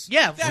is.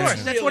 Yeah, of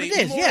course. That's what it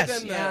is, more yes.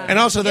 than the- Yeah. And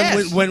also, then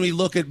Yes. when we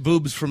look at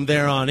boobs from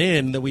there on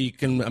in, that we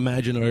can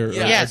imagine a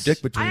Yes.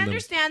 dick between I them.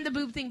 understand the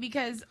boob thing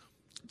because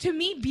to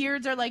me,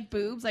 beards are like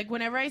boobs. Like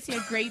whenever I see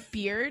a great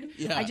beard,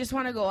 I just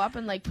want to go up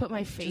and like put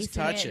my face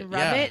in it and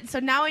rub it. So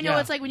now I know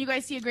it's like when you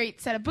guys see a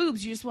great set of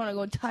boobs, you just want to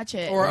go and touch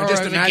it. Or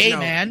just a gay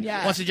man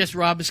wants to just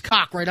rub his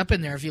cock right up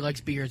in there if he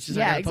likes beards. Just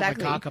I gotta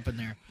put my cock up in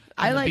there.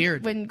 I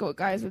like when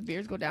guys with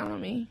beards go down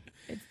on me.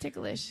 It's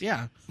ticklish.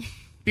 Yeah.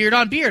 Beard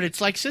on beard.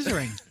 It's like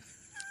scissoring.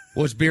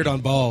 What's beard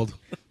on bald?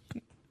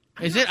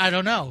 Is it? I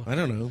don't know. I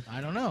don't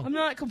know. I'm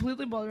not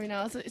completely bald right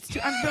now. So it's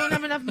too. I don't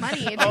have enough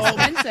money. It's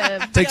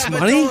expensive. Takes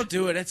money. Don't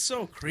do it. It's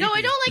so creepy. No,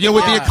 I don't like. Yeah,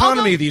 with the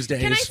economy these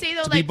days. Can I say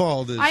though, to like, be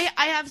bald is... I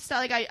have stuff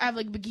like I have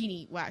like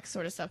bikini wax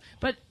sort of stuff.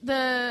 But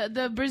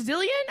the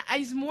Brazilian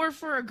is more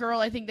for a girl,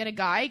 I think, than a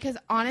guy. Because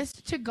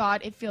honest to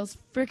God, it feels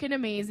freaking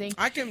amazing.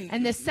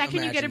 And the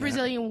second you get a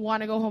Brazilian, you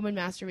want to go home and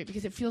masturbate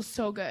because it feels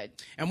so good.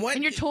 And what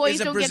and your toys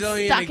is a don't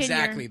Brazilian get stuck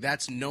exactly? in your...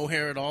 That's no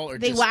hair at all, or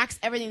they just... wax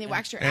everything. They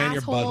wax your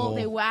asshole.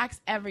 They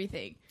wax everything.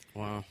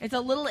 Wow. It's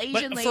a little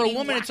Asian lady. But for a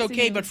woman, it's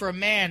okay. You. But for a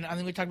man, I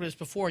think we talked about this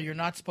before. You're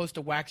not supposed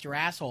to wax your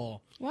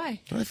asshole. Why?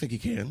 I think you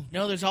can.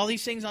 No, there's all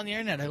these things on the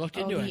internet. I looked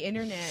into it. The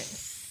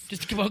internet.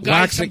 Just about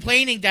guys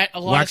complaining that a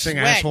lot of sweat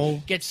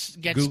asshole, gets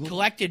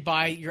collected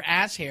by your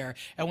ass hair,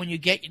 and when you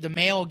get the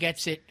male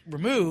gets it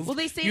removed, well,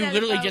 they say you that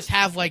literally about, just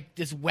have like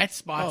this wet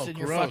spots in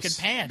your fucking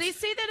pants. They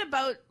say that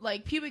about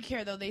like pubic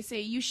hair, though. They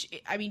say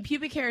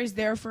pubic hair is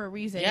there for a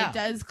reason. Yeah. It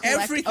does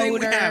collect everything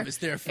odor. we have is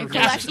there for a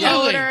reason. It collects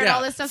odor and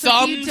all this stuff. So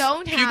Thumbs, if you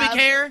don't have pubic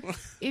hair,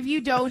 if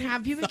you don't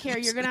have pubic hair,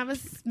 you're gonna have a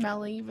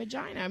smelly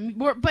vagina.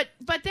 But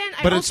then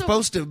but it's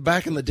supposed to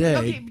back in the day.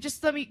 Okay,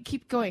 just let me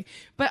keep going.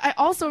 But I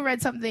also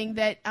read something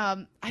that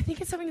I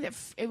think it's something that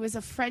it was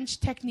a French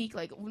technique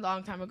like a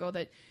long time ago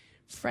that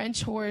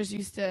French whores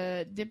used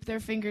to dip their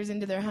fingers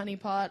into their honey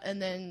pot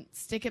and then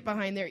stick it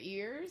behind their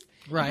ears.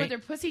 Right. And put their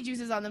pussy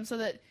juices on them so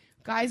that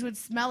guys would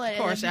smell it. Of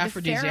course, and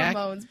aphrodisiac. The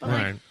pheromones. But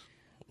right.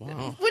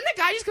 Wouldn't the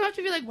guy just come up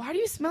to me like, why do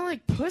you smell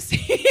like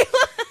pussy?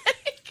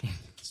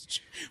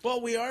 Well,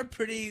 we are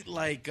pretty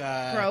like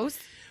gross.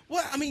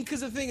 Well, I mean,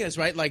 because the thing is,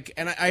 right? Like,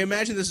 and I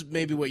imagine this is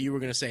maybe what you were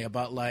going to say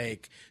about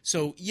like.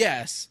 So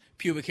yes,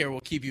 pubic hair will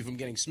keep you from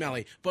getting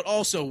smelly, but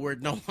also we're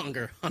no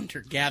longer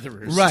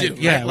hunter-gatherers. Right? Too,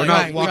 yeah, right? we're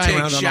like, not walking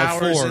around on all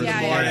fours in the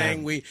morning.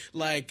 Yeah. We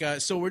like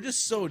so we're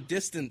just so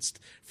distanced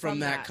from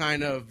that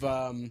kind of.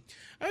 I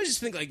just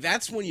think like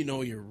that's when you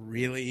know you're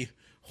really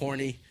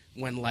horny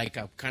when like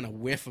a kind of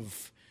whiff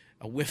of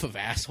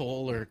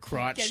asshole or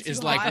crotch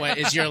is like what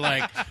is you're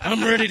like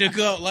I'm ready to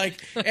go.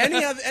 Like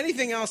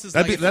anything else is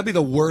that'd be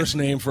the worst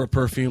name for a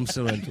perfume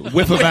scent.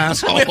 Whiff of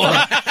asshole.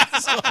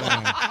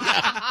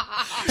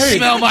 Hey,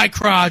 smell my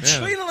crotch.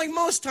 Yeah. Well, you know, like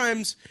most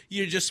times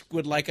you just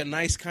would like a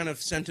nice kind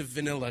of scent of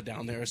vanilla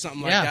down there or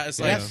something like that. It's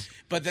like,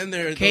 but then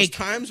there are those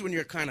times when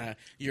you're kind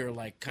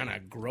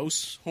of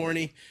gross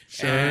horny,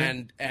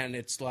 and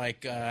it's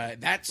like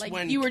that's like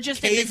when you were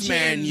just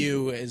caveman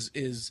you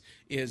is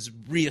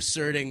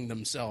reasserting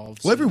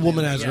themselves. Well, every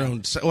woman has her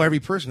own. Well, every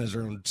person has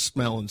their own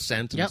smell and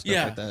scent and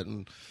stuff like that,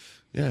 and.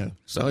 Yeah.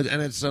 So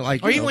and it's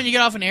like, or even when you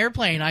get off an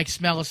airplane, I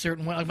smell a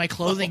certain way. Like my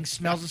clothing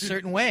smells a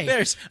certain way.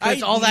 It's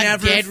all that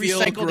never dead feel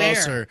recycled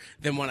grosser air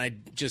than when I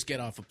just get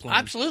off a plane.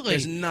 Absolutely.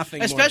 There's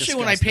nothing. Especially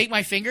more when I paint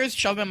my fingers,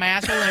 shove them in my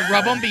asshole, and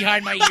rub them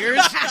behind my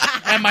ears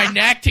and my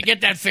neck to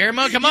get that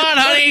pheromone. Come on,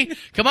 honey.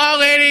 Come on,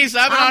 ladies.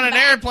 I'm on an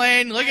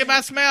airplane. Look at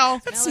my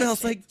smell. That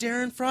smells like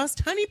Darren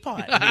Frost honey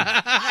pot,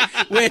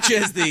 which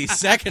is the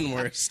second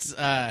worst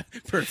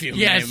perfume.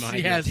 Yes,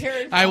 name yes.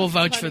 I will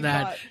vouch for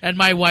that, and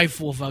my wife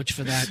will vouch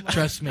for that.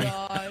 Trust me.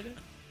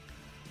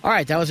 All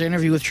right, that was our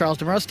interview with Charles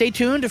DeMuro. Stay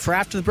tuned for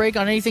After the Break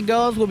on Anything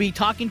Goes. We'll be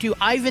talking to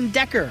Ivan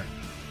Decker.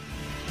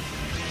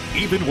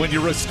 Even when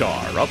you're a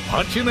star, a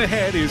punch in the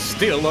head is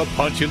still a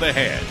punch in the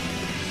head.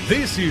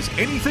 This is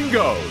Anything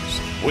Goes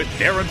with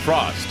Darren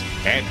Frost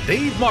and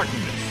Dave Martin.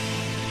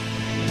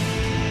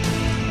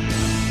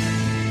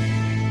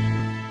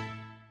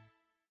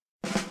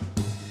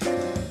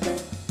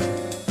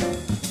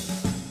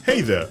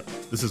 Hey there,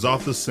 this is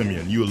Arthur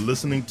Simeon. You are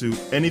listening to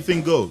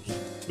Anything Goes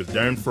with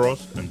Darren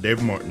Frost and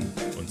Dave Martin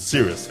on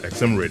Sirius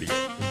XM Radio.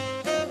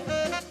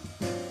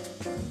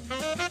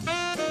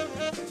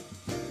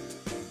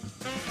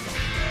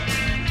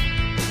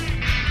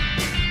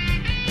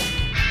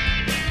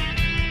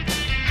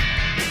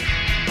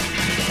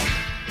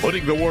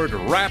 Putting the word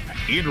rap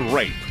in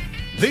rape.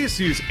 This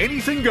is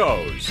Anything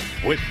Goes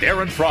with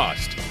Darren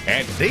Frost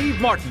and Dave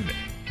Martin.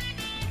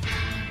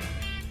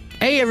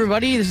 Hey,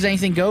 everybody, this is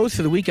Anything Goes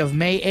for the week of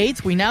May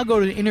 8th. We now go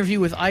to an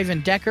interview with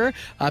Ivan Decker,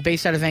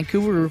 based out of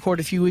Vancouver. We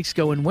recorded a few weeks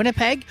ago in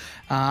Winnipeg.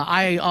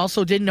 I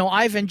also didn't know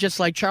Ivan, just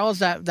like Charles,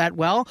 that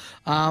well,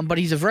 but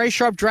he's a very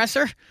sharp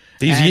dresser.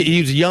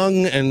 He's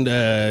young, and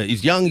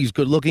he's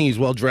good looking, he's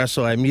well dressed,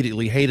 so I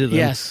immediately hated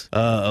him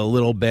a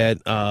little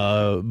bit.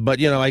 But,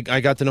 you know, I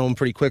got to know him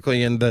pretty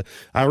quickly, and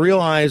I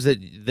realized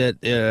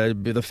that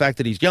the fact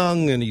that he's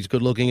young and he's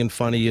good looking and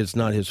funny is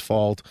not his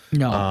fault.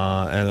 No.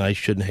 And I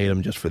shouldn't hate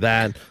him just for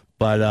that.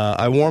 But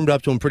I warmed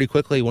up to him pretty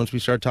quickly once we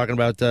started talking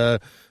about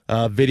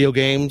video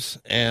games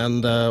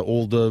and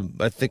old,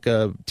 I think,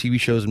 TV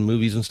shows and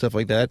movies and stuff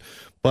like that.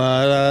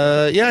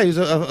 But yeah, he's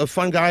a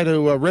fun guy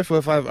to riff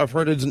with. I've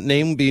heard his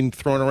name being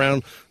thrown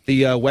around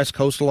the West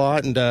Coast a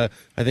lot, and I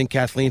think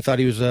Kathleen thought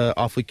he was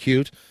awfully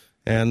cute.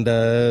 And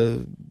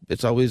it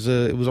was always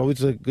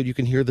good. You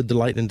can hear the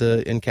delight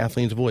in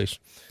Kathleen's voice.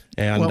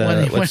 And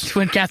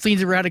when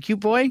Kathleen's around a cute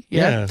boy,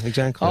 yeah,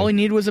 exactly. All he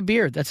needed was a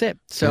beard. That's it.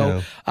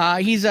 So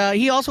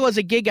he also has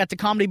a gig at the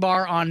Comedy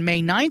Bar on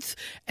May 9th,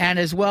 and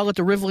as well at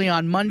the Rivoli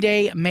on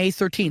Monday, May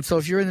 13th. So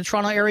if you're in the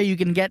Toronto area, you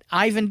can get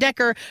Ivan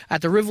Decker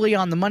at the Rivoli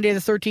on the Monday the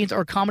 13th,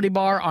 or Comedy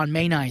Bar on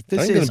May 9th.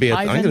 I'm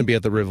going to be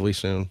at the Rivoli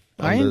soon.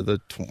 I think the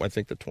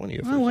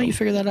 20th. Oh, well, you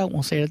figure that out.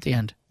 We'll say it at the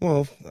end.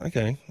 Well,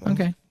 okay.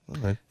 Okay. All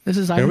right. This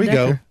is Ivan There we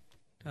Decker. go.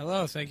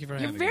 Hello, thank you for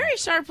having me. You're very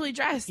sharply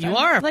dressed. You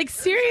are. Like,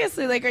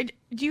 seriously, like,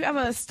 do you have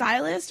a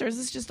stylist, or is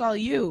this just all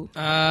you?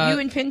 You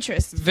and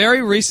Pinterest.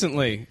 Very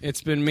recently,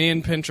 it's been me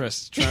and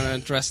Pinterest trying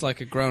to dress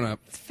like a grown-up.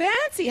 It's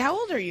fancy. How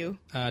old are you?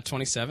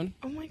 27.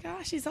 Oh, my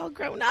gosh, he's all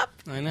grown up.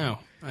 I know.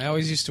 I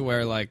always used to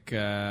wear, like,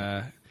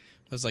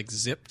 those, like,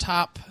 zip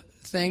top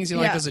things. You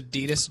know, like those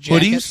Adidas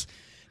jackets? Hoodies?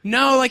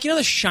 No, like, you know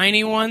the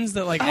shiny ones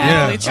that, like,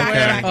 athletes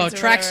wear?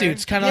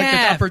 tracksuits, kind of like the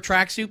upper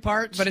tracksuit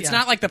parts. But it's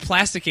not like the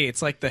plasticky.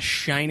 It's like the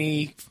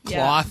shiny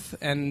cloth.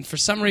 And for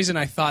some reason,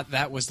 I thought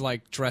that was,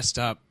 like, dressed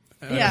up.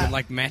 Yeah. And,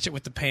 like, match it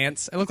with the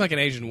pants. I look like an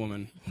Asian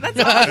woman. That's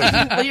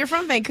awesome. Well, you're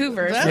from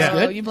Vancouver, so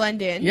good. you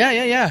blend in.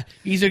 Yeah.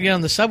 Easier to get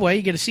on the subway.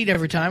 You get a seat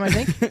every time, I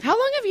think. How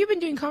long have you been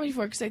doing comedy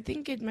for? Because I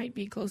think it might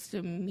be close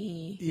to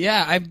me.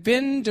 Yeah, I've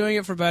been doing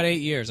it for about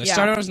 8 years. I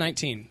started when I was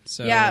 19.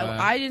 So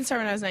I didn't start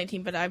when I was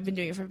 19, but I've been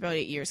doing it for about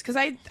 8 years. Because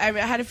I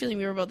had a feeling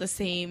we were about the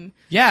same.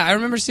 Yeah, I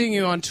remember seeing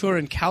you on tour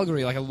in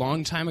Calgary like a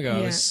long time ago.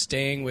 I was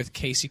staying with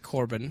Casey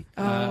Corbin.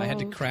 I had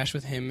to crash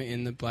with him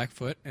in the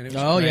Blackfoot, and it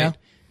was great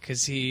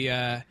because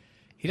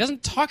he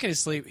doesn't talk in his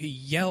sleep. He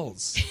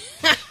yells.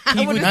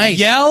 He would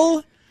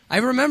yell. I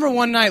remember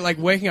one night, like,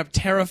 waking up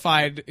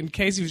terrified, and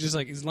Casey was just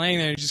like, he's laying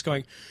there and just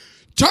going,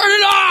 "Turn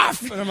it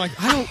off!" And I'm like,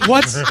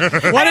 what is on?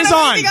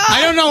 I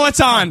don't know what's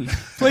on.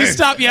 Please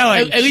stop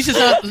yelling. At least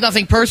it's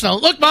nothing personal.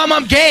 Look, Mom,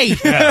 I'm gay.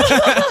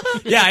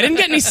 Yeah, I didn't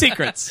get any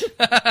secrets.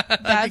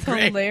 That's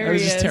hilarious. I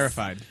was just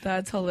terrified.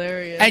 That's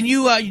hilarious. And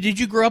did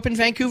you grow up in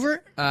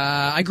Vancouver?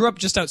 I grew up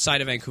just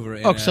outside of Vancouver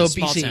in a small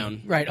BC.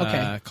 town, Right?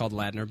 Okay. called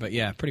Ladner. But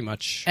yeah, pretty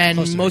much. And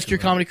close to most of your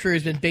Vancouver. comedy career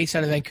has been based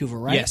out of Vancouver,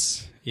 right?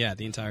 Yes. Yeah,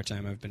 the entire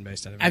time I've been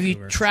based out of Have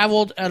Vancouver. you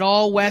traveled at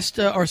all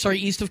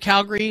east of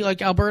Calgary,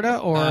 like Alberta,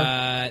 or?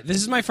 This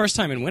is my first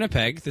time in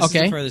Winnipeg. This is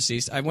the furthest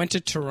east. I went to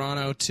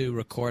Toronto to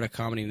record a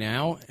Comedy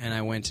Now, and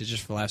I went to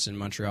Just for Laughs in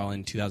Montreal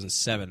in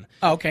 2007.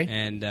 Oh, okay.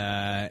 And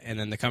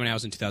then the Comedy Now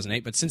was in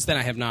 2008. But since then,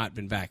 I have not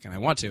been back, and I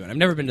want to. And I've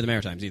never been to the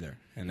Maritimes either.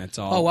 And that's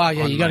all. Oh wow,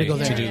 yeah, on you got to my go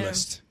there. to-do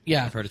list.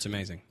 Yeah, I've heard it's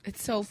amazing.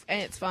 It's and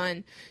it's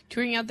fun.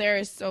 Touring out there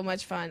is so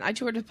much fun. I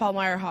toured with Paul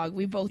Meyerhog.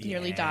 We both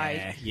nearly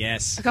died.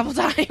 Yes. A couple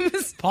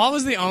times. Paul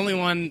was the only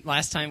one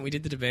last time we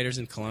did the Debaters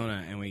in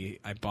Kelowna, and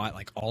I bought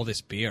like all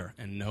this beer,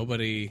 and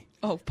nobody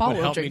Paul would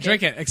will help me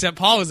drink it. Except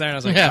Paul was there, and I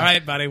was like, Yeah. all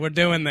right, buddy, we're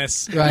doing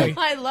this. Right.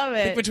 I love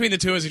I think it. between the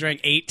two of us, we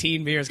drank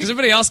 18 beers because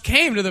everybody else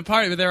came to the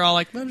party, but they were all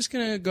like, "I'm just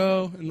gonna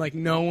go," and like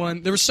no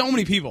one. There were so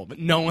many people, but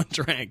no one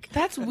drank.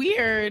 That's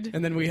weird.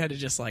 And then we had to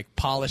just like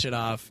polish it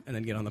off, and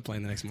then get on the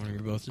plane the next morning. We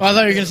were both. Well, I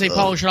thought you were going to say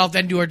polish it off,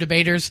 then do our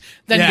debaters,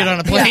 then get on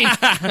a plane.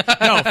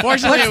 No,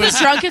 fortunately, What's it was the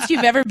drunkest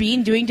you've ever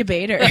been doing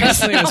debaters?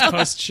 Honestly, it was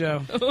post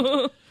show.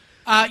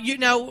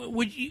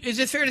 Is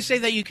it fair to say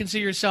that you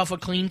consider yourself a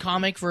clean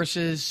comic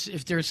versus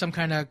if there's some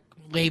kind of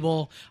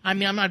label? I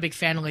mean, I'm not a big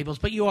fan of labels,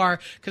 but you are,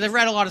 because I've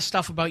read a lot of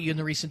stuff about you in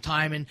the recent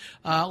time, and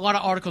a lot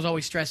of articles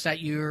always stress that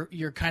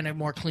you're kind of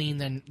more clean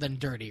than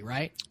dirty,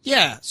 right?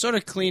 Yeah, sort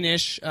of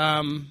cleanish.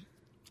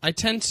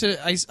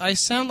 I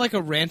sound like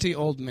a ranty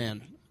old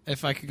man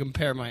if I could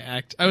compare my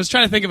act. I was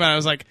trying to think about it. I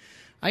was like,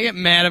 I get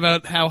mad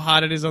about how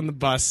hot it is on the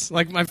bus.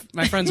 Like my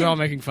friends are all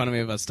making fun of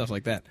me about stuff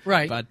like that.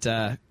 Right. But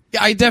yeah,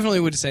 I definitely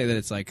would say that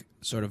it's like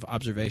sort of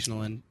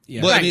observational and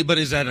yeah. Well, I mean, but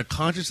is that a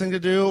conscious thing to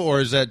do, or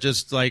is that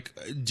just like,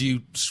 do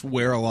you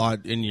swear a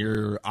lot in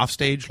your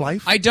offstage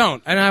life? I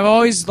don't, and I've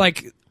always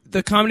like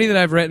the comedy that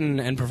I've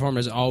written and performed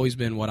has always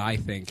been what I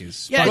think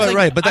is. Yeah, right, like,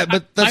 right.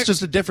 But that's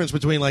just a difference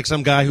between like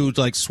some guy who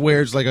like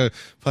swears like a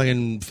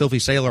fucking filthy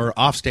sailor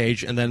off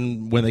stage, and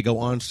then when they go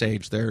on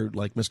stage, they're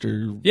like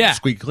Mr.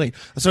 Squeaky Clean.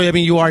 So I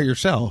mean, you are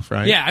yourself,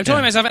 right? Yeah, I'm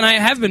totally myself, and I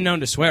have been known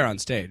to swear on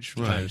stage.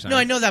 From time to time. No,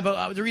 I know that,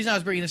 but the reason I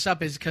was bringing this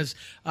up is because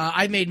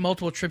I've made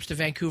multiple trips to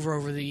Vancouver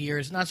over the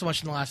years, not so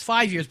much in the last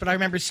 5 years, but I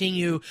remember seeing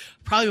you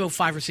probably about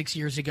 5 or 6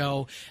 years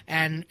ago,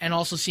 and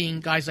also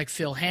seeing guys like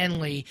Phil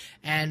Hanley,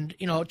 and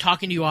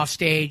talking to you off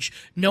stage,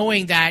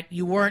 knowing that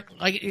you weren't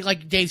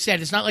like Dave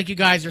said, it's not like you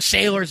guys are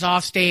sailors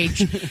off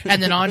stage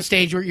and then on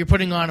stage where you're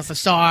putting on a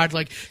facade.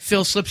 Like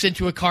Phil slips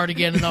into a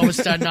cardigan and all of a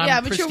sudden I'm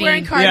but pristine. you're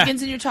wearing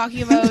cardigans and you're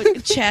talking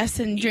about chess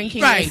and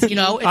drinking. Right, you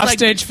know, it's off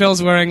stage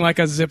Phil's wearing like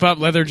a zip-up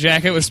leather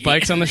jacket with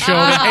spikes on the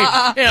shoulder,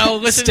 you know,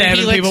 listen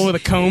stabbing to people with a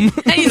comb.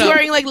 And he's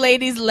wearing like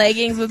ladies'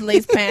 leggings with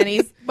lace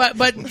panties. But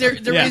there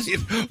is.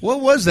 What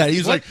was that? He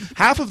was like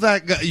half of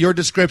that. Your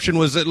description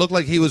was it looked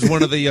like he was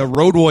one of the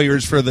road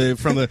warriors from the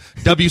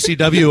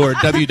WCW or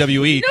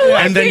WWE,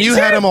 and then you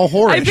had him all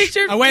whorish. I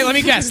pictured. Oh wait, let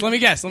me guess.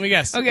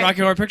 Okay.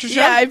 Rocky Horror Picture Show.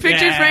 Yeah, I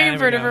pictured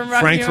Frankfurter from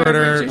Rocky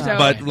Horror Picture Show.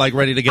 but like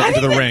ready to get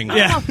into the ring.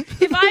 Yeah.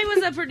 If I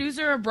was a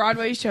producer of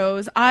Broadway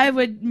shows, I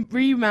would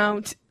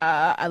remount.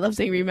 I love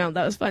saying remount.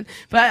 That was fun.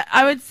 But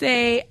I would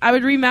say I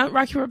would remount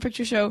Rocky Horror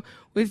Picture Show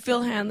with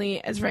Phil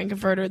Hanley as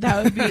Frankenfurter.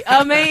 That would be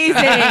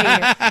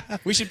amazing.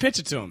 We should pitch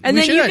it to him. And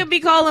then you could be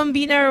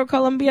Columbina or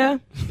Columbia.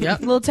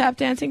 Yep. Little tap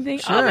dancing thing.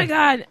 Sure. Oh my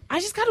God. I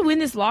just got to win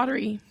this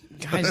lottery.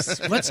 Guys,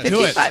 let's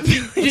do it.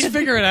 Just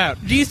figure it out.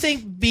 Do you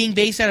think being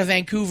based out of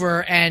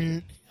Vancouver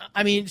and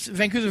I mean,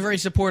 Vancouver's a very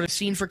supportive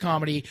scene for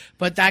comedy,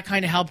 but that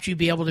kind of helped you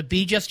be able to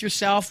be just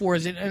yourself,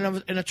 whereas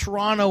in a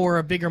Toronto or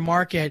a bigger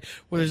market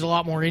where there's a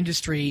lot more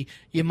industry,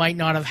 you might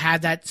not have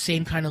had that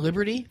same kind of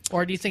liberty?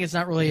 Or do you think it's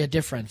not really a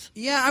difference?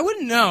 Yeah, I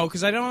wouldn't know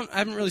because I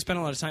haven't really spent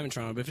a lot of time in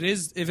Toronto. But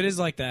if it is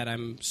like that,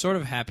 I'm sort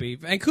of happy.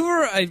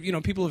 Vancouver,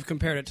 people have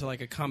compared it to like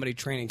a comedy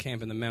training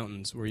camp in the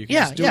mountains where you can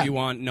just do what you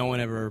want. No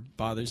one ever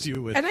bothers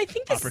you with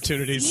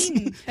opportunities. The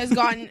scene has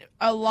gotten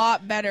a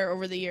lot better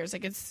over the years.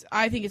 Like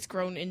I think it's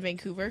grown in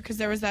Vancouver because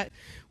there was that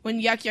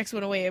when Yuck Yucks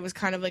went away, it was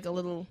kind of like a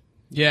little.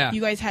 Yeah.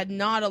 You guys had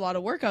not a lot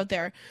of work out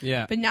there.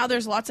 Yeah. But now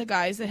there's lots of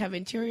guys that have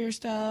interior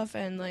stuff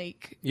and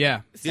like.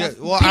 Yeah. Yeah.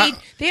 Well,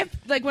 they have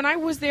like when I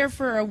was there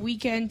for a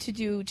weekend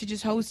to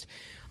just host.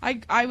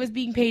 I was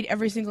being paid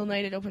every single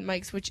night at open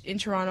mics, which in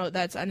Toronto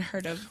that's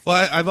unheard of.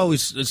 Well, I've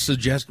always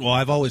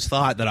I've always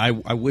thought that I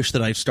wish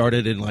that I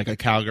started in like a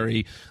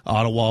Calgary,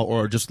 Ottawa,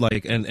 or just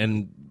like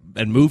and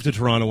moved to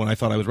Toronto when I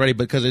thought I was ready,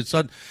 because it's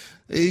not.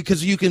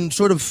 Because you can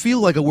sort of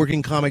feel like a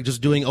working comic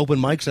just doing open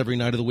mics every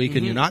night of the week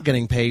and you're not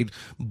getting paid.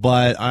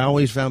 But I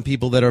always found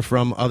people that are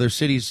from other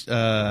cities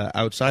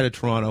outside of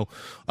Toronto,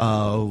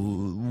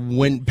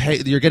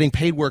 you're getting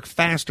paid work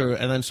faster,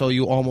 and then so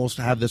you almost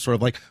have this sort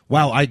of like,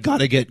 wow, I got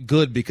to get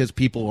good because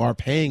people are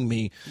paying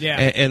me. Yeah.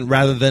 And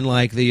rather than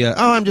like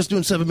I'm just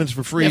doing 7 minutes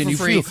for free, and you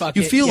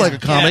feel like a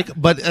comic,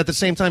 but at the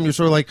same time you're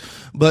sort of like,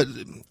 but.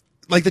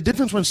 Like the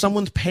difference when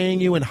someone's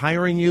paying you and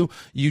hiring you,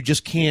 you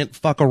just can't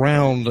fuck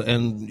around,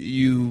 and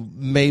you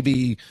got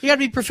to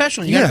be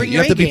professional. You got to bring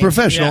your have to be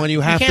professional, and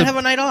you can't have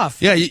a night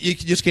off. Yeah, you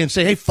just can't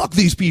say, "Hey, fuck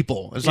these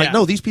people." It's like,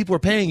 no, these people are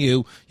paying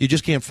you. You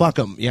just can't fuck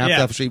them. You have to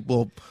actually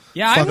fuck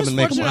them and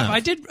make them laugh. I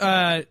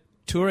did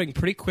touring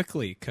pretty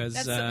quickly because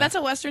that's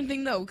a Western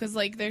thing though, because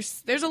like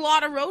there's a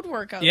lot of road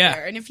work out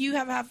there, and if you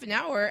have half an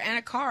hour and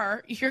a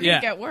car, you're gonna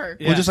get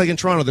work. Well, just like in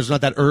Toronto, there's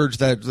not that urge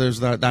that there's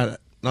not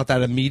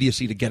that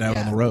immediacy to get out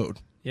on the road.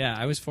 Yeah,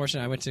 I was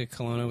fortunate. I went to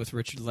Kelowna with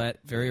Richard Lett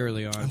very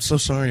early on. I'm so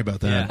sorry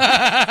about that.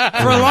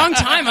 Yeah. For a long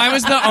time, I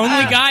was the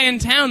only guy in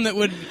town that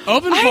would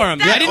open for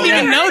him. I didn't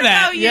even know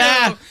that.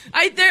 Yeah,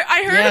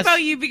 I heard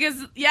about you because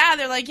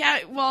they're like,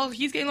 well,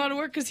 he's getting a lot of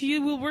work because he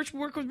will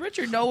work with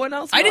Richard. No one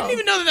else will. I didn't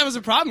even know that was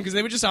a problem because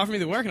they would just offer me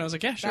the work, and I was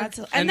like, yeah, sure.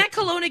 And that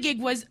Kelowna gig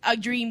was a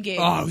dream gig.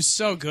 Oh, it was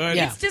so good.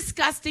 Yeah. It's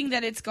disgusting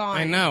that it's gone.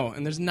 I know,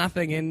 and there's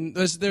nothing in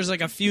there's like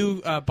a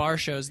few bar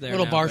shows there.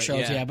 Little bar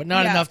shows, but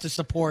not enough to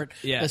support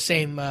the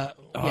same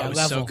it was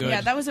level. So good. Yeah,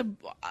 that was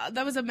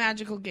a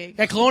magical gig.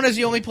 Yeah, Kelowna's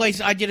the only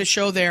place I did a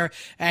show there,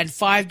 and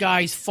 5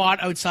 guys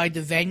fought outside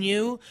the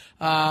venue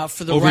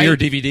for the over your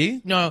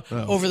DVD. No,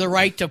 over the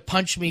right to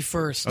punch me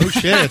first. Oh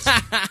shit!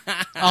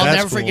 I'll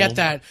never forget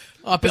that.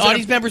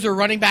 Audience members are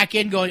running back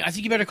in going, I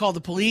think you better call the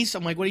police.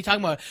 I'm like, what are you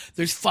talking about?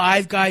 There's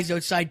 5 guys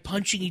outside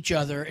punching each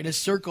other in a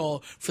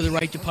circle for the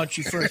right to punch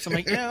you first. I'm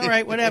like, yeah, all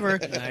right, whatever.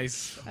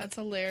 Nice. That's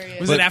hilarious.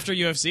 Was it after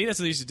UFC? That's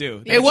what they used to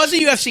do. It was a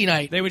UFC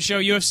night. They would show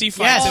UFC fights,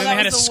 Yes. and then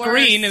they had a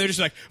screen, and they're just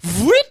like,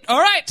 all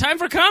right, time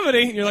for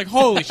comedy. And you're like,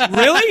 holy shit,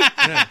 really?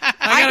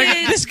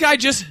 This guy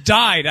just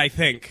died, I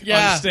think,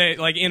 on stage,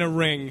 like in a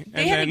ring.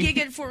 They had a gig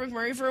at Fort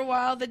McMurray for a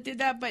while that did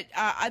that, but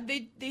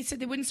they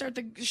said they wouldn't start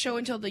the show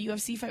until the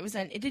UFC fight was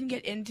done. It didn't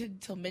get into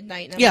until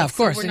midnight. And of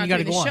course. So we're not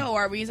doing the show,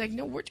 are we? He's like,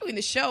 no, we're doing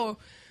the show.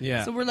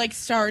 Yeah. So we're like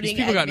starting. These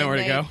people got nowhere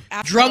to go.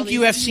 Drunk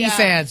UFC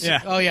fans. Yeah.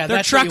 Oh yeah.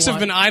 Their trucks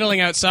have been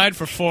idling outside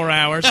for 4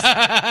 hours. Do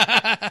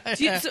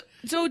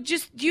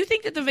you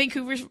think that the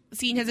Vancouver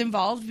scene has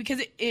evolved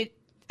because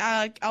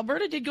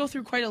Alberta did go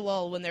through quite a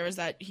lull when there was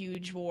that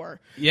huge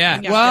war? Yeah.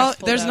 Well,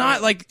 there's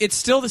not like it's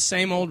still the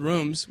same old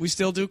rooms. We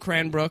still do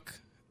Cranbrook.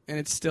 And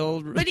it's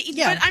still... But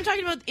I'm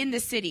talking about in the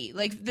city,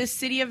 like the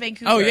city of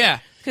Vancouver. Oh, yeah.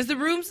 Because the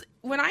rooms,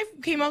 when I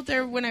came out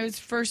there when I was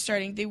first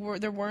starting, there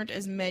weren't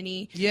as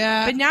many.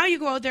 Yeah. But now you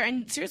go out there,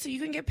 and seriously, you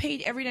can get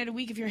paid every night a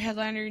week if you're a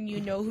headliner and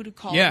you know who to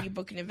call and you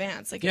book in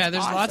advance. Like, there's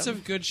awesome. lots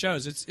of good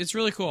shows. It's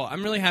really cool.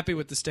 I'm really happy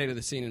with the state of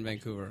the scene in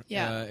Vancouver.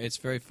 Yeah. It's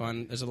very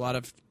fun. There's a lot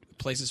of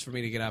places for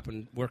me to get up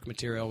and work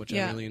material, which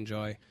I really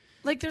enjoy.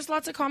 Like, there's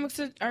lots of comics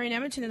that are in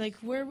Edmonton. And, like,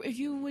 where if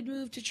you would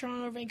move to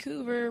Toronto or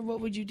Vancouver, what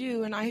would you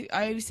do? And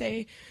I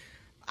say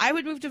I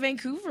would move to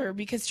Vancouver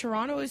because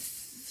Toronto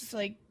is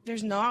like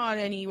there's not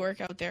any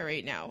work out there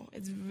right now.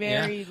 It's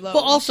very low.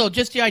 Well, also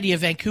just the idea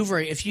of Vancouver,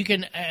 if you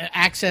can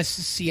access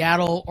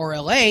Seattle or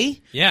LA,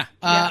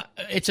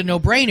 it's a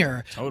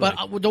no-brainer. Totally.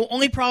 But the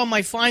only problem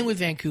I find with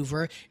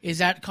Vancouver is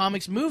that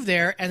comics move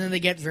there and then they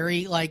get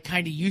very like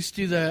kind of used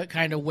to the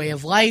kind of way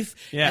of life,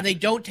 and they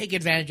don't take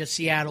advantage of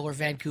Seattle or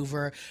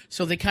Vancouver,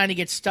 so they kind of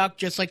get stuck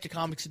just like the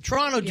comics in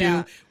Toronto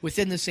do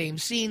within the same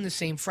scene, the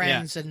same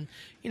friends, and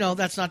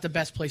that's not the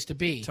best place to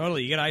be.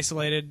 Totally. You get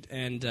isolated,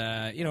 and,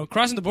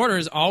 crossing the border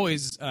is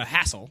always a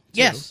hassle. Too,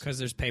 yes. Because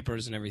there's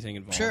papers and everything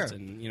involved. Sure.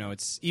 And,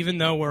 it's even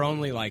though we're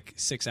only like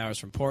 6 hours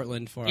from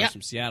Portland, 4 hours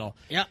from Seattle,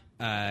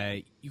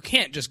 you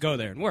can't just go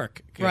there and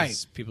work.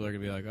 Because people are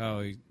going to be like, oh,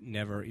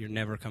 you're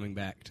never coming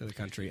back to the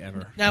country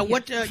ever. Now,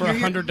 what for a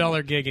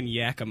 $100 gig in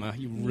Yakima,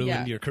 you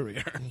ruined your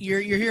career.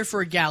 You're here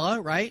for a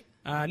gala, right?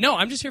 No,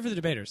 I'm just here for the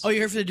debaters. Oh,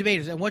 you're here for the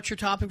debaters. And what's your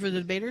topic for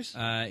the debaters?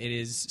 It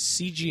is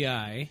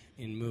CGI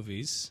in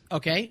movies.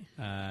 Okay.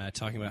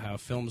 Talking about how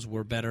films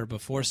were better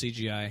before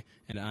CGI,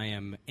 and I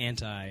am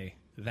anti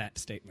that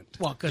statement.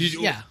 Well, because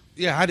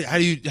How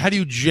do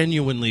you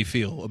genuinely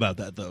feel about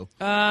that though?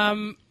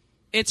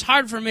 It's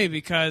hard for me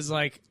because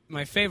like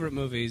my favorite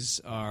movies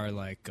are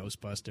like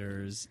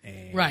Ghostbusters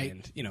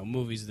and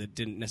movies that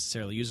didn't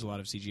necessarily use a lot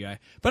of CGI.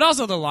 But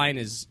also the line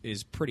is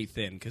pretty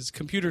thin because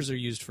computers are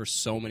used for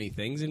so many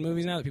things in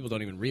movies now that people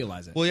don't even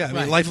realize it. Well, yeah, I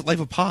mean, Life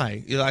of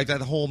Pi, like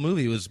that whole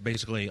movie was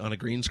basically on a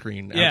green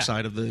screen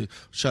outside of the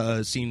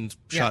scene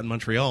shot in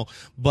Montreal.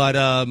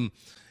 But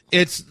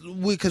it's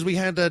because we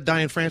had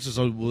Diane Francis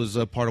was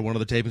a part of one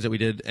of the tapings that we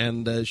did,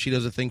 and she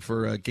does a thing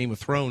for Game of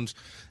Thrones.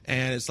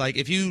 And it's like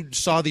if you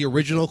saw the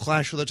original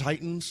Clash of the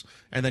Titans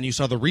and then you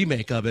saw the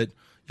remake of it,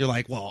 you're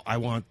like, well, I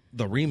want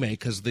the remake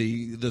because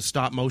the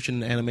stop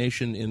motion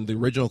animation in the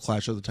original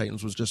Clash of the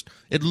Titans was just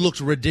it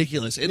looked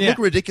ridiculous. It looked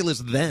ridiculous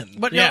then.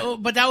 But no,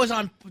 but that was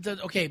on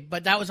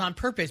but that was on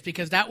purpose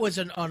because that was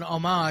an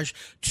homage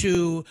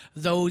to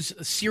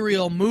those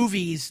serial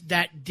movies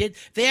that did.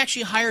 They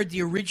actually hired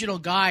the original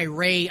guy,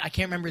 Ray. I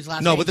can't remember his last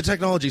name. No, but the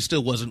technology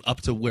still wasn't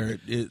up to where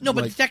it. No,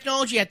 but the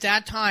technology at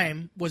that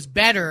time was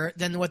better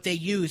than what they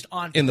used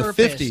on in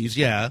purpose. the 50s.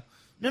 Yeah.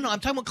 No,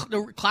 I'm talking about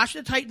the Clash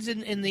of the Titans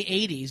in the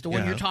 80s, the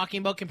one you're talking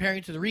about comparing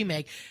it to the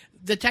remake.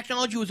 The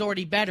technology was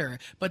already better,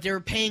 but they were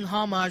paying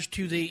homage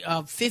to the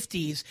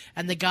 50s,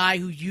 and the guy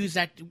who used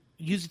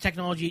the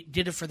technology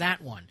did it for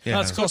that one. Yeah. Oh,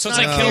 that's cool. So it's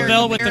like Kill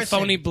Bill with the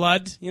phony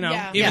blood,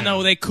 even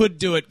though they could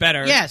do it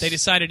better, they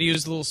decided to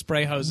use little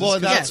spray hoses. Well,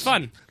 that's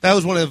fun. That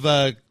was one of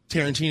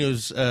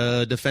Tarantino's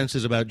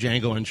defenses about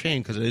Django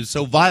Unchained because it is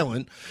so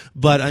violent,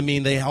 but I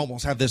mean they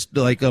almost have this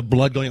like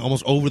blood going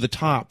almost over the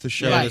top to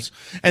show this.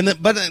 And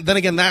but then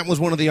again, that was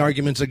one of the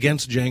arguments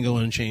against Django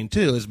Unchained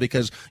too, is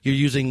because you're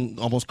using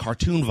almost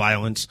cartoon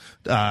violence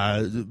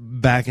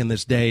back in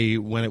this day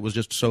when it was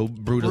just so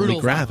brutally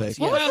graphic.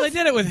 Well, they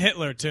did it with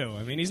Hitler too.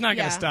 I mean, he's not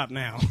going to stop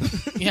now.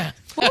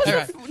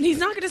 He's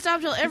not going to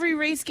stop till every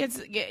race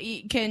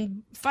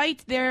can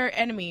fight their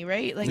enemy,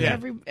 right? Like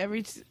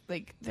every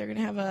like they're going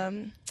to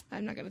have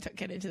I'm not going to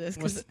get into this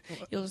because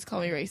you'll just call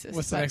me racist.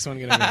 What's the next one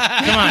going to be?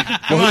 Come on.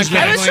 I was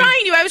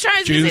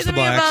trying to say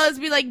something about it's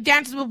be like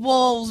Dances with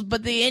Wolves,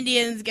 but the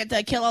Indians get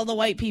to kill all the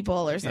white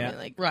people or something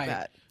like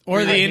that.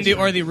 Or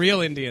the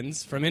real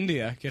Indians from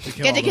India get to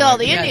kill all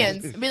the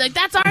Indians. Be like,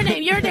 that's our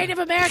name. You're Native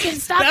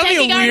Americans. Stop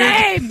taking our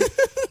name.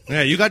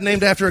 Yeah, you got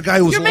named after a guy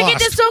who was You're making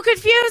this so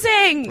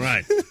confusing.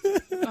 Right.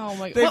 Oh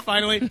my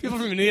God. People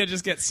from India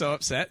just get so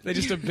upset. They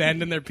just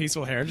abandon their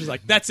peaceful heritage.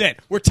 Like, that's it.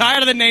 We're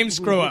tired of the name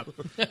screw up.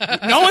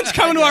 No one's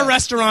coming to our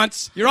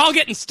restaurants. You're all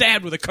getting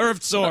stabbed with a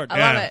curved sword. I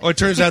love it. Or it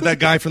turns out that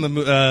guy from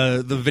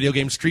the video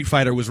game Street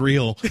Fighter was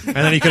real, and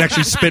then he could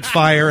actually spit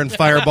fire and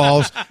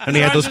fireballs, and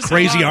he had those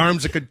crazy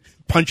arms that could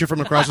punch you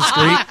from across the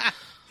street.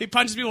 He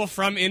punches people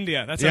from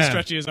India. That's how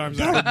stretchy his arms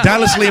are.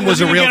 Dallas Liam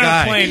was a real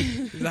guy.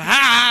 He's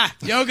like,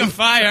 yoga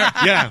fire.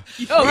 Yeah.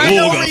 Right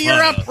over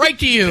Europe, right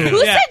to you.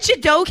 Who said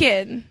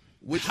Jidoken?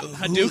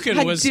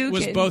 Hadouken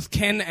was both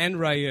Ken and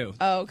Ryu.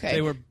 Oh, okay.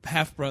 They were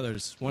half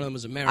brothers. One of them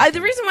was American.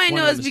 The reason why I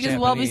know is because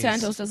Welby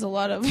Santos does a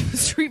lot of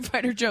Street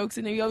Fighter jokes,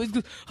 and he always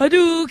goes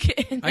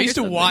Hadouken. I used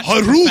to watch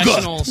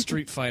professional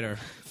Street Fighter.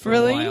 For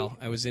really? A while.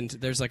 I was into.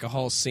 There's like a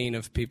whole scene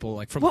of people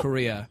like from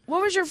Korea.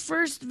 What was your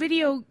first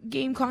video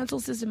game console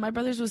system? My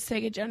brother's was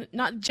Sega,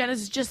 not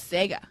Genesis, just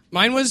Sega.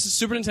 Mine was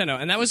Super Nintendo,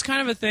 and that was kind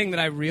of a thing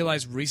that I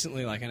realized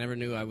recently. Like I never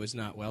knew I was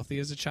not wealthy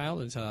as a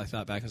child until I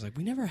thought back. I was like,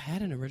 we never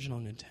had an original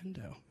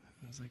Nintendo.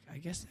 was like, I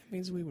guess that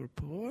means we were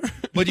poor.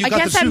 But you I got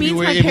guess the that Super. You means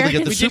were my able to parents-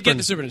 get the We Super. did get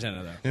the Super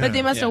Nintendo, though. But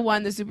they must have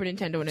won the Super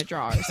Nintendo in a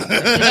draw or something.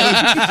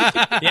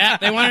 Yeah,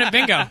 they wanted it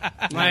bingo.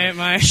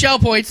 My Shell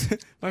points.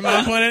 My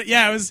mom wanted.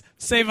 Yeah, it was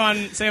save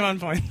on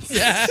points.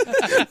 Yeah.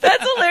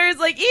 That's hilarious.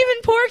 Like, even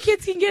poor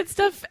kids can get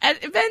stuff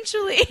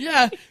eventually.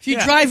 Yeah. If you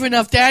drive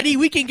enough, Daddy,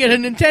 we can get a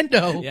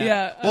Nintendo.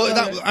 Yeah.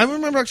 Well, I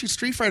remember actually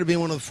Street Fighter being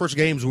one of the first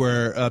games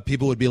where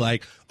people would be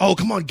like, "Oh,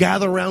 come on,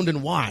 gather around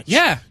and watch."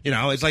 Yeah, you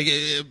know, it's like,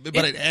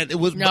 but it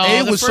was. No,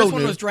 it the was first so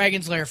one new. was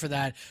Dragon's Lair for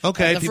that.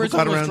 Okay, the people first got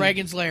one was around.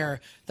 Dragon's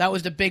Lair. That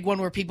was the big one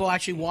where people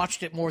actually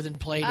watched it more than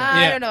played it.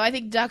 I don't know. I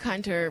think Duck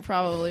Hunter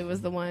probably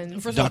was the one.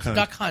 First of all,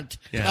 Duck Hunt,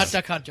 not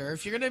Duck Hunter.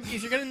 If you're gonna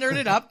nerd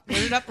it up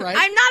right.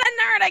 I'm not a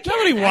nerd. I can't.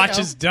 Nobody I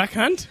watches know. Duck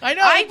Hunt. I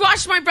know. I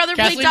watched my brother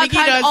play Kathleen Duck McGee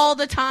Hunt does. all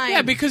the time.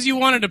 Yeah, because you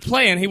wanted to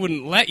play and he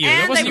wouldn't let you.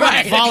 And That wasn't the- even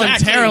right,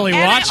 voluntarily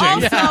exactly.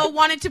 watching. And I also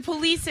wanted to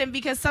police him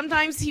because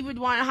sometimes he would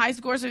want a high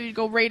score, so he'd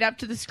go right up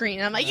to the screen.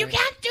 And I'm like, you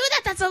can't do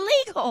that. That's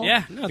illegal.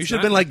 Yeah, no, You should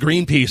have been like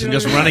Greenpeace and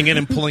just running in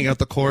and pulling out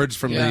the cords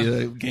from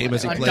the game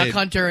as he Duck played.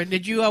 Hunter. And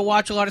did you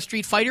watch a lot of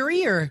Street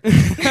Fightery or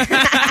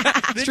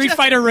Street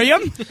Fighter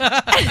Rium?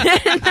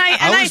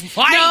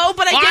 No,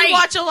 but I did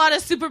watch a lot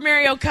of Super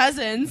Mario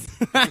Cousins.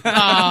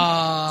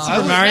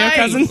 Super Mario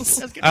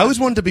Cousins. I always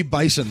wanted to be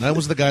Bison. That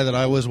was the guy that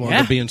I always wanted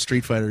Yeah. to be in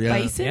Street Fighter. Yeah,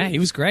 Bison? Yeah, he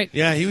was great.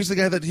 yeah, he was the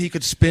guy that he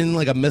could spin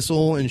like a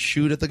missile and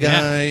shoot at the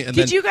guy. And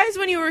Did then, you guys,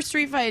 when you were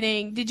street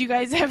fighting, did you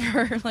guys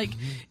ever like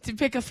to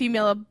pick a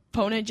female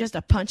opponent just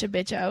to punch a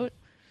bitch out?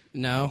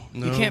 No,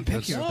 you No, can't pick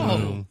that's- your no.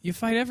 opponent. You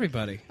fight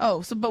everybody.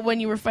 Oh, so but when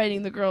you were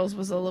fighting the girls,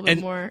 was a little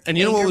bit more and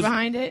you know what anger was-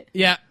 behind it?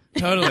 Yeah,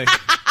 totally.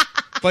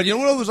 But you know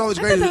what was always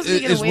I great thought that was gonna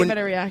get a way when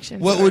better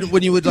reaction.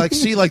 when you would like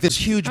see like this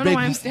huge I don't know big.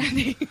 why I'm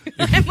standing.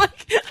 I'm like,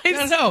 I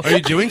don't know. Are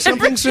you doing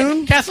something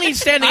soon?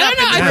 Kathleen's standing I up. don't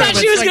know. in I the thought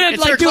room. she was It's gonna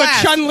it's her like do a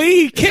class.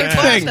 Chun-Li kick It's her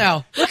class thing.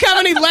 now. Look how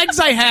many legs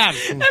I have.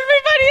 everybody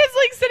is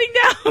like sitting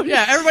down.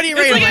 Yeah, everybody It's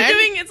ready like to I'm land.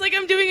 doing. It's like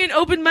I'm doing an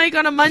open mic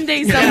on a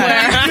Monday somewhere.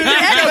 Anyway,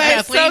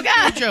 Anyway, so Kathleen,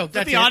 good. good joke.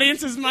 That's The it.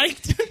 audience is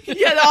mic'd.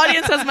 Yeah, the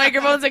audience has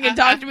microphones and can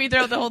talk to me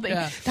throughout the whole thing.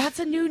 Yeah. That's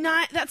a new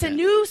night. That's a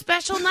new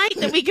special night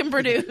that we can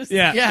produce.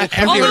 Yeah. Yeah, All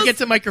everyone those-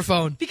 gets a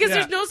microphone. Because Yeah.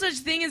 there's no such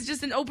thing as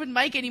just an open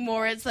mic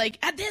anymore. It's like,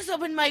 at this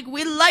open mic,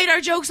 we light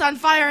our jokes on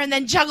fire and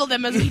then juggle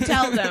them as we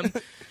tell them.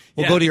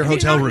 We'll Yeah. go to your Have you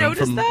hotel not room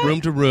noticed from that?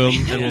 room to room,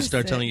 and we'll Noticed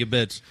start it. telling you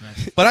bits.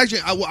 But actually,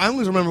 I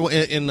always remember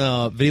in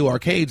video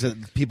arcades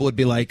that people would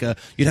be like,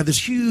 you'd have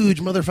this huge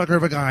motherfucker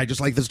of a guy,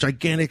 just like this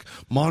gigantic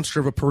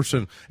monster of a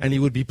person, and he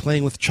would be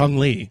playing with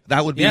Chun-Li.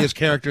 That would be Yeah. his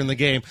character in the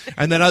game.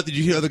 And then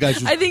you hear other guys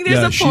just, I think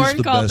there's yeah, a she's porn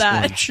the called best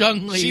that. one.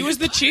 Chun-Li. She was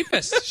the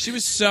cheapest. She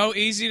was so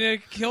easy to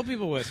kill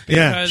people with.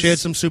 Yeah, because- she had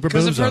some super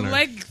because of boobs her on her.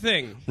 leg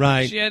thing.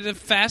 Right. She had the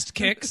fast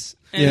kicks,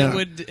 and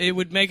Yeah. it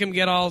would make him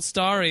get all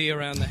starry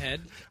around the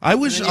head. I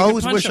And then you could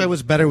always punch wish him. I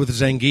was better with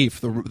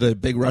Zangief, the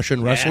big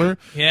Russian wrestler.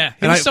 Yeah, he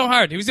And was I- so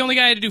hard. He was the only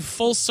guy who had to do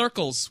full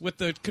circles with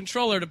the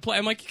controller to play.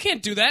 I'm like, you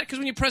can't do that because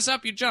when you press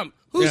up, you jump.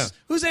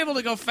 Who's able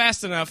to go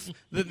fast enough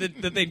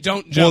that they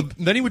don't Well, jump?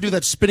 then he would do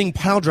that spinning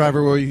pile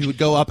driver where he would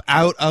go up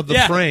out of the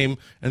Yeah. frame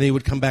and then he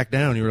would come back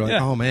down. You were like,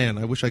 Yeah. oh man,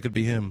 I wish I could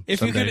be him.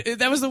 If you someday. could,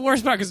 that was the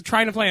worst part because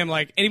trying to play him,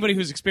 like anybody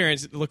who's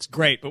experienced, it looks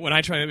great. But when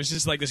I tried, it was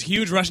just like this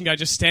huge Russian guy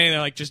just standing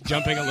there, like just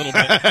jumping a little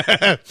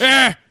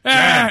bit,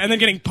 and then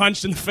getting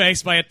punched in the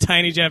face by a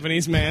tiny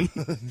Japanese man.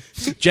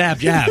 Jab,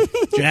 jab,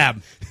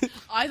 jab.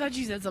 I thought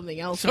you said something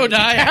else. So did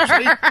I,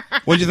 actually.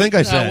 What do you think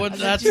I said? No,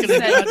 that's you gonna,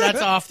 said-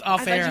 that's off I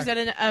thought air. you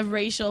said a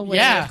racial way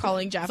Yeah. of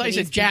calling I thought Japanese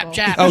you said jab, people.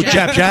 jab. Oh,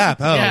 jab, jab.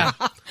 Oh. Yeah.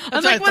 I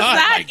was like, was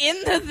that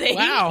in the thing?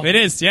 Wow. It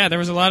is, yeah. There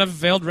was a lot of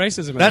veiled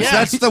racism. In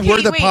That's it. the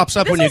word that wait, pops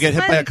up this when you is get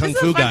hit by a fun- kung this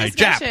is fu fun guy.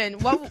 Jab. discussion.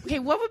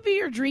 What would be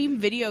your dream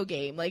video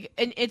game? Like,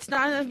 and it's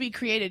not enough to be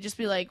creative. Just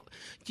be like,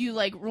 do you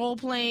like role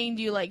playing?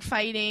 Do you like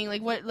fighting?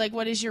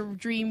 What is your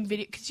dream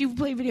video? Because you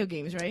play video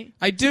games, right?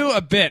 I do a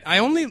bit. I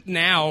only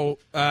now.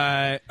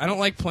 I don't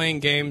like playing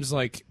games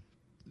like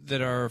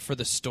that are for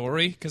the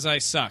story because I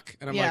suck,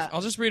 and I'm Yeah. like,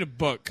 I'll just read a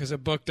book because a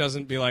book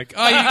doesn't be like,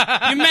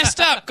 oh, you messed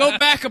up. Go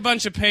back a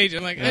bunch of pages.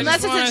 I'm like, I Unless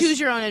just it's wanna, a choose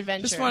your own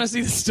adventure. Just want to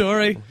see the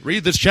story.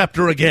 Read this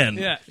chapter again.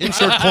 Yeah.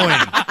 Insert coin.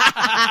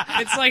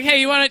 It's like, hey, do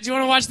you want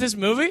to watch this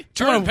movie?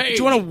 Do you page.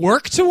 want to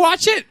work to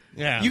watch it?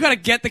 Yeah. You got to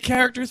get the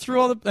character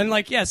through all the and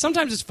like yeah.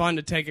 Sometimes it's fun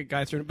to take a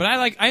guy through, but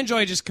I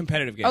enjoy just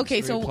competitive games.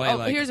 Okay, where so you play,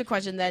 like, here's a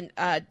question then: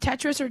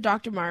 Tetris or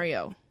Dr.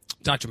 Mario?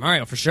 Dr.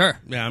 Mario for sure.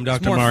 Yeah, I'm It's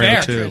Dr. more Mario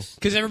fair, too.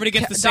 because everybody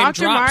gets the same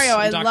Dr. drops. Mario,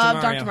 I in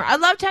love Dr. Mario. I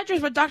love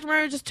Tetris, but Dr.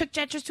 Mario just took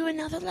Tetris to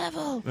another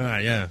level.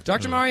 Yeah.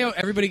 Dr. Mario,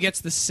 everybody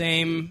gets the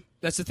same.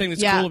 That's the thing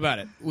that's Yeah. cool about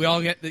it. We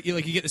all get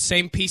you get the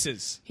same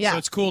pieces. Yeah. So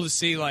it's cool to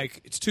see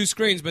like it's two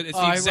screens, but it's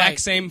Oh, the exact right.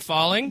 same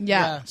falling.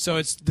 Yeah. So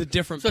it's the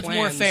different. So it's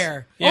more plans.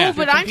 fair. Yeah. Oh,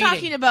 but I'm competing.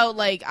 talking about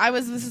like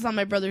this is on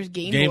my brother's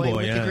Game Game Boy Boy,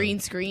 with yeah. the green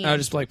screen. I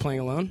just like playing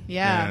alone.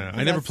 Yeah. I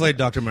never That's- played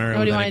Dr. Mario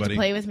Nobody with wanted anybody. to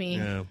play with me.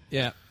 Yeah.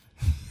 Yeah.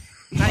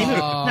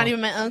 Not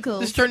even my uncle.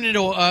 This turned into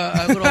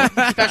a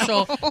little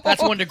special.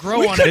 That's one to grow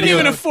We on. couldn't video.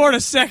 even afford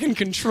a second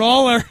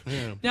controller.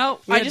 No,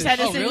 We I had just to- had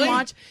to Oh, sit really? and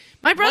watch.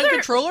 My One brother.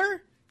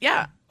 controller.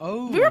 Yeah.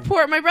 Oh. We were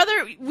poor. My brother,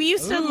 we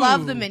used to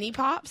love the Mini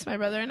Pops, my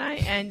brother and I,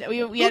 and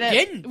we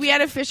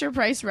had a Fisher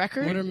Price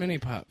record. What are Mini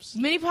Pops?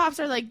 Mini Pops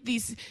are like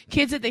these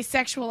kids that they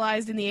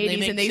sexualized in the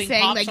 80s, and they sing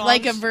sang pop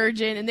like songs? a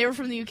virgin, and they were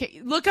from the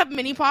UK. Look up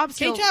Mini Pops.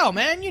 Can't tell,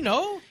 man. You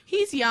know.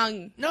 He's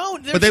young. No,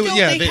 But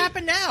they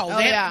happen now.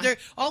 Oh, They're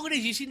all it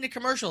is. You see in the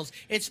commercials.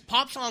 It's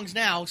pop songs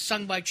now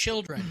sung by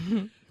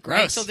children. Gross.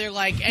 Right? So they're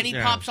like any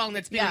pop song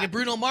that's like a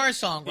Bruno Mars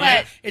song, right?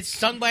 Right. It's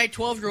sung by a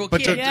 12-year-old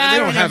But kid. they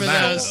don't have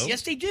those. that.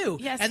 Yes, they do.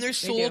 Yes, and they're they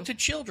sold do. to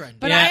children.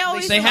 But yeah, I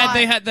always they thought-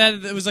 had that.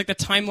 It was like the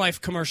Time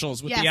Life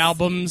commercials with the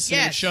albums, and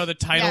it would show the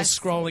titles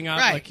scrolling up.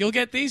 Right. Like you'll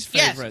get these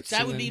Yes, favorites.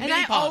 that would be And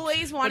Mini I Pops.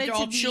 always wanted but they're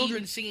all to be-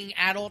 children singing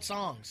adult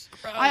songs.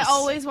 I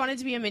always wanted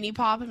to be a Mini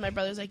Pop, and my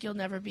brother's like, "You'll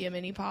never be a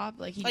Mini Pop."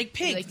 Like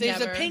Pink. Like, There's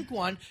never. a Pink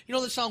one. You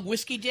know the song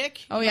Whiskey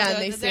Dick? Oh, yeah,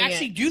 and they sing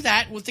actually it. do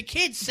that with the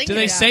kids singing. Do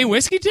they say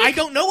Whiskey Dick? I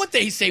don't know what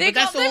they say, but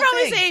that's the They whole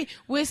probably thing. say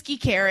Whiskey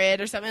Carrot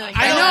or something like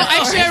I that.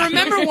 know. Actually, I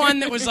remember one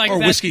that was like Or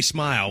that, Whiskey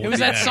Smile. It was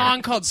that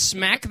song called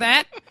Smack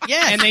That.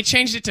 Yes. And they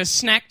changed it to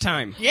Snack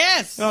Time.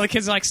 Yes. All the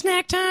kids are like,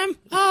 Snack Time,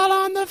 all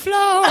on the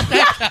floor.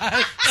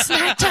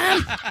 Snack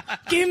Time,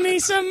 give me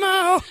some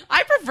more.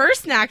 I prefer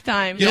Snack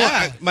Time. You know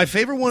what? My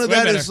favorite one of Way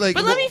that better. is like.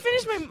 But let me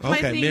finish my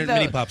Okay, thing, though.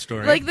 Mini Pop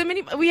story. Like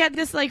we had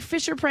this like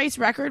Fisher Price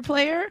record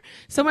player.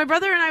 So my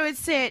brother and I would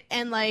sit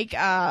and like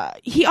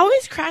he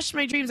always crashed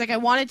my dreams. Like I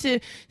wanted to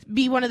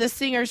be one of the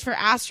singers for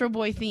Astro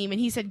Boy theme, and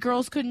he said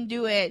girls couldn't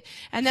do it.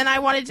 And then I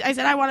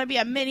said I want to be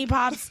a Mini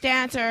Pops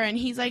dancer, and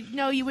he's like,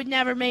 no, you would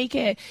never make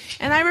it.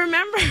 And I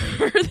remember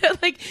that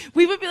like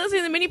we would be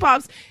listening to the Mini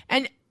Pops,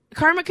 and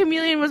Karma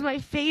Chameleon was my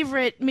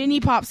favorite Mini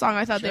Pop song.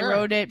 I thought they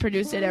wrote it,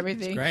 produced it,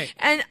 everything. Great.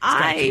 And It's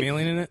got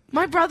Chameleon in it.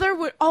 my brother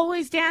would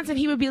always dance, and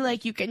he would be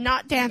like, "You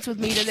cannot dance with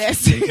me to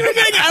this." You're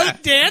getting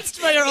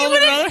out-danced by your older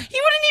brother? He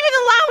wouldn't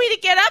even allow me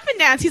to get up and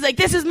dance. He's like,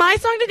 "This is my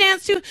song to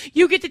dance to.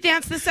 You get to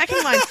dance the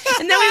second one."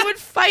 And then we would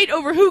fight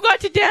over who got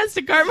to dance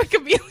to Karma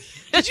Chameleon.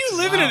 Did you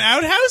live in an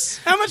outhouse?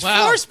 How much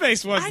floor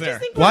space was I there? just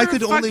think Why we're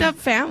could a fucked only up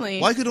family.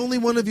 Why could only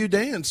one of you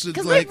dance? It's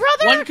Because like my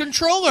brother, one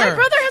controller. My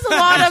brother has a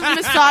lot of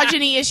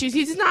misogyny issues.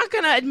 He's not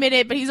going to admit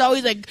it, but he's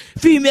always like,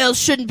 females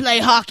shouldn't play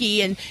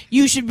hockey, and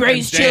you should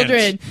raise And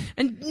children,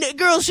 and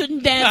girls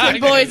shouldn't dance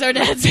when boys are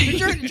dancing.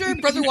 Did your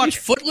brother watch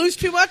Footloose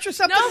too much or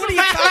something? No. What are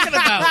you talking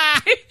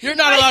about? You're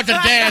not allowed to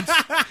dance.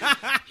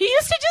 He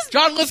used to just.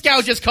 John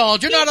Lithgow just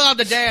called. You're not allowed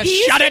to dance. He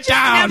used Shut to it just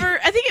down. Never,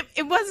 I think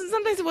it wasn't.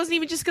 Sometimes it wasn't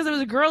even just because I was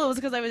a girl. It was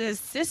because I was his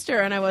sister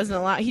and I wasn't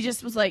allowed. He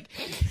just was like,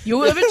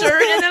 "You'll have a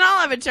turn, and then I'll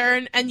have a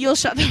turn, and you'll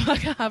shut the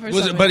fuck up." Or was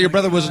something. it? But your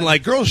brother wasn't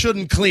like girls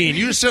shouldn't clean.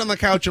 You just sit on the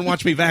couch and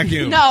watch me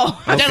vacuum. No.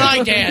 Then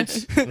I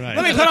dance. Right.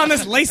 Let me put on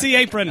this lacy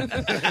apron. But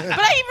I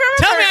remember.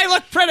 Tell me I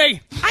look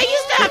pretty. I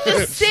used to have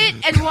to sit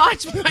and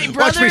watch my brother.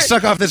 Watch me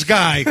suck off this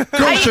guy.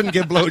 Girls shouldn't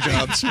give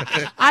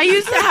blowjobs. I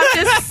used to have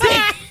to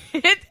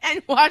sit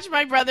and watch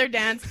my brother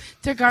dance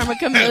to Karma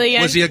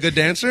Chameleon. Was he a good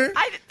dancer?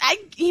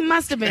 He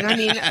must have been. I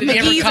mean, Did he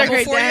ever McGee's a tumble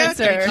great for you? Did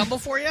dancer. he tumble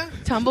for you?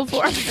 Tumble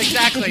for him.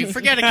 Exactly.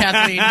 Forget it,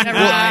 Kathleen. Never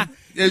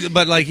mind.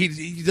 But like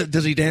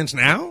does he dance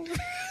now?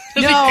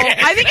 No,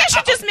 I think I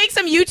should just make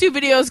some YouTube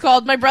videos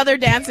called "My Brother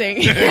Dancing,"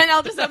 and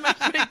I'll just have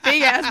my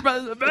big ass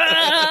brother.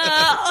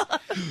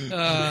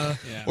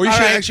 Or you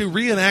should actually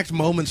reenact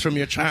moments from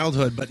your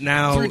childhood, but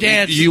now Through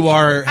dance. you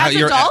are As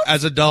you're adults?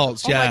 as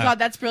adults. Oh Yeah. my god,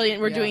 that's brilliant.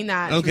 We're doing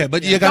that. Okay,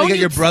 but you got to Don't get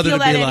your brother to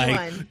steal be that like,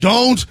 anyone.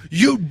 "Don't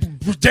you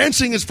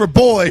dancing is for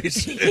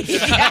boys."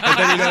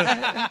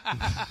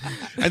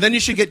 And then you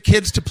should get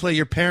kids to play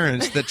your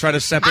parents that try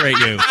to separate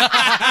you.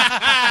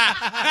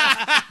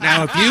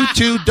 Now, if you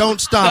two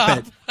don't stop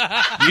it,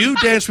 you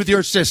dance with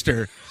your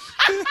sister.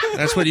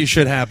 That's what you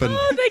should happen.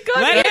 Oh, thank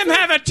God. Let him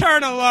have a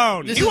turn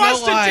alone. This He is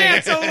wants no to lie.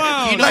 dance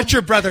alone. Let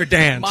your brother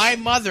dance. My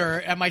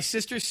mother, at my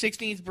sister's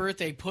 16th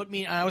birthday,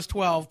 I was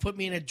 12, put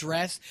me in a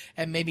dress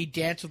and made me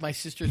dance with my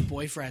sister's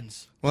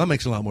boyfriends. Well, that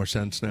makes a lot more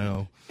sense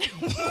now.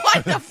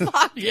 What the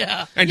fuck?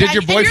 Yeah. And did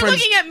your And you're boyfriend?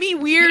 looking at me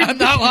weird. I'm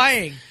not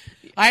lying.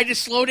 I had to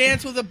slow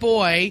dance with a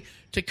boy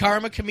to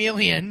Karma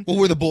Chameleon. Well,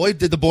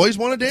 did the boys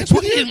want to dance He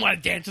with you? didn't want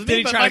to dance with Did me,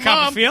 he but try my to cop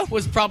a mom feel?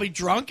 was probably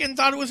drunk and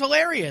thought it was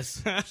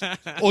hilarious.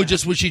 Or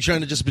just was she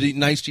trying to just be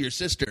nice to your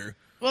sister?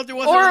 Well, there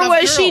wasn't Or enough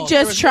was she girls. There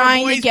just was more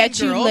trying boys to get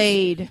than you girls.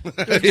 laid?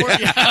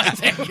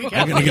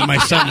 I'm gonna get my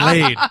son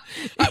laid.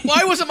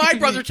 Why wasn't my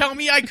brother telling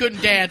me I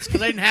couldn't dance?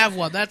 Because I didn't have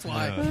one. That's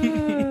why.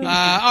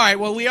 All right.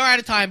 Well, we are out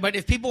of time. But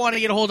if people want to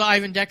get a hold of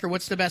Ivan Decker,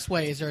 what's the best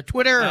way? Is there a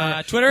Twitter?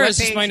 Or Twitter is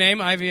webpage? just my name,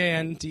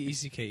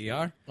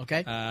 IVANDECKER.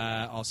 Okay.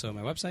 Also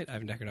my website,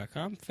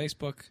 ivandecker.com,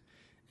 Facebook,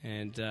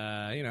 and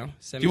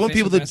send Do you me want a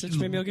people Facebook to- message.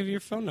 Maybe I'll give you your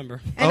phone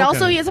number. And Okay.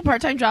 also, he has a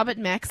part-time job at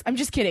Mex. I'm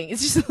just kidding.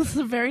 It's just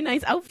a very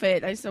nice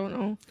outfit. I just don't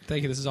know.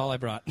 Thank you. This is all I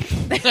brought.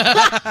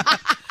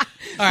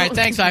 All right.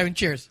 Thanks, Ivan.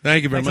 Cheers.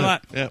 Thank you very Thanks a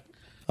much. lot.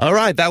 Yeah. All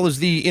right, that was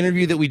the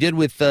interview that we did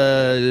with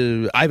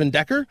Ivan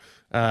Decker.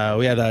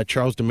 We had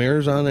Charles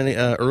Demers on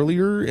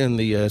earlier in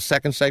the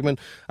second segment.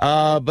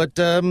 Yeah,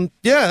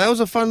 that was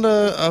a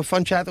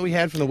fun chat that we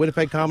had from the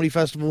Winnipeg Comedy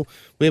Festival.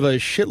 We have a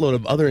shitload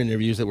of other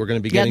interviews that we're going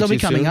to be getting to soon. Yeah,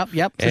 they'll be coming up.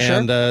 Yep, for sure.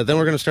 And then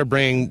we're going to start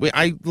bringing.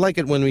 I like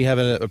it when we have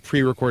a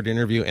pre-recorded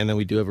interview and then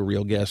we do have a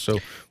real guest. So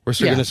we're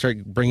going to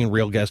start bringing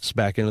real guests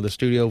back into the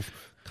studio.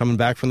 Coming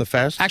back from the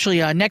fest? Actually,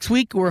 next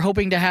week we're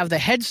hoping to have the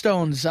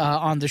Headstones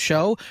on the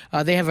show.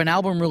 They have an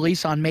album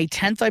release on May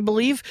 10th, I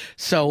believe.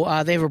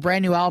 So they have a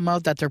brand new album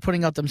out that they're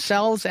putting out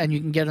themselves, and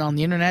you can get it on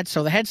the internet.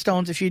 So the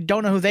Headstones, if you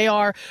don't know who they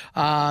are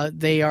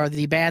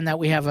the band that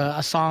we have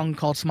a song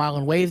called Smile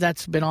and Wave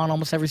that's been on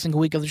almost every single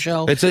week of the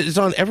show. It's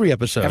on every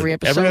episode. Every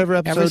episode.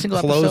 Every single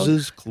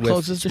closes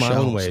the Smile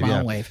show. And Wave. Smile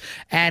and Wave.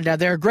 And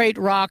they're a great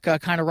rock,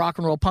 kind of rock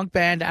and roll punk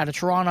band out of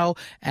Toronto,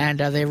 and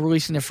they're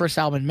releasing their first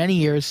album in many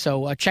years.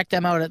 So check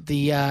them out at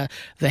the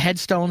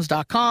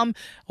headstones.com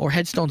or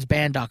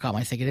headstonesband.com,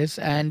 I think it is.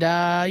 And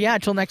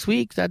until next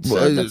week. That's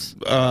what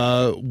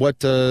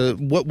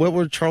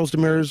were Charles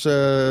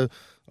Demers?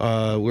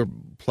 We're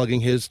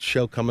plugging his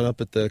show coming up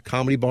at the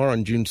Comedy Bar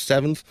on June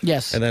 7th.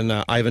 Yes. And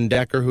then Ivan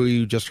Decker, who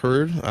you just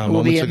heard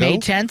will be at ago. May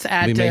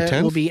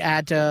 10th. We'll be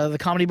at the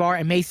Comedy Bar,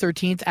 and May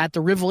 13th at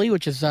the Rivoli,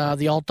 which is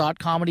the Alt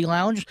Comedy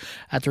Lounge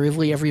at the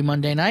Rivoli every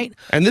Monday night.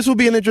 And this will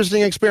be an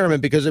interesting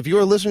experiment because if you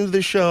are listening to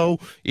this show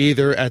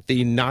either at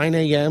the 9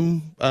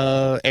 a.m.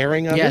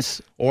 Airing of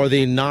it or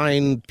the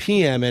 9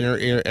 p.m.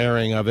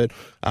 airing of it,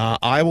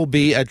 I will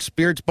be at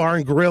Spirits Bar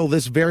and Grill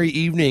this very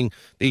evening,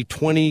 the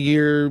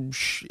 20-year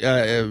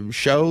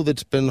show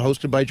that's been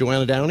hosted by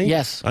Joanna Downey.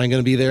 Yes. I'm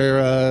going to be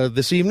there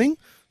this evening.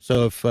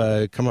 So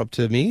come up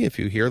to me if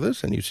you hear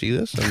this and you see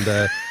this,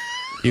 and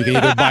you can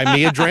either buy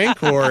me a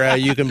drink or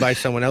you can buy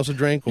someone else a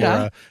drink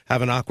or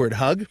have an awkward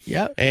hug.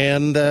 Yeah.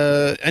 And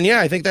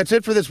I think that's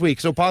it for this week.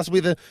 So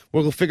possibly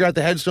we'll figure out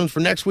the Headstones for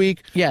next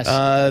week.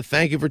 Yes.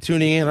 Thank you for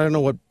tuning in. I don't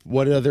know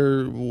what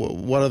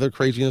other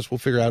craziness. We'll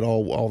figure out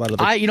all that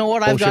other. You know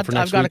what? I've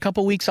got a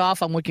couple weeks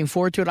off. I'm looking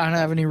forward to it. I don't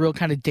have any real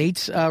kind of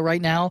dates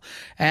right now.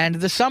 And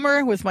the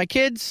summer with my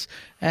kids.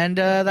 And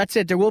that's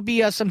it. There will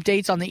be some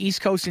dates on the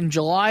East Coast in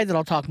July that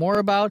I'll talk more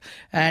about.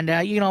 And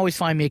you can always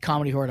find me at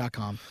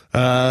comedyhorror.com.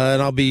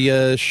 And I'll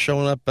be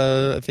showing up.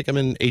 I think I'm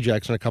in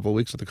Ajax in a couple of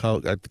weeks at the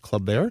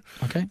club there.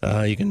 Okay.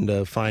 You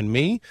can find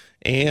me.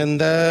 And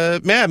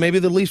maybe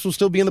the Leafs will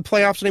still be in the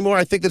playoffs anymore.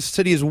 I think the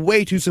city is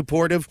way too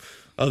supportive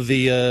of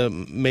the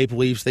Maple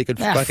Leafs. They could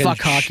fucking fuck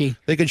hockey.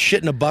 They could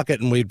shit in a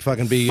bucket and we'd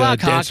fucking be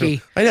fuck dancing.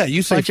 Hockey. I know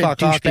you say bunch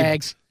fuck of hockey.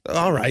 Douchebags.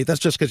 All right,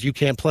 that's just because you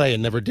can't play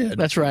and never did.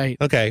 That's right.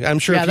 Okay, I'm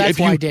sure. Yeah, that's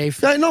why, Dave.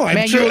 No,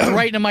 I'm sure. You looked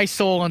right into my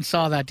soul and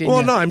saw that, didn't you?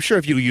 Well, no, I'm sure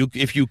if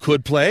you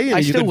could play,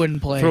 I still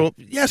wouldn't play.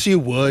 Yes, you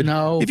would.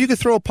 No, if you could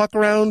throw a puck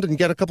around and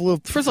get a couple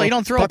of. First of all, you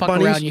don't throw a puck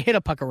around; you hit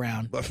a puck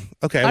around.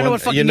 Okay, I know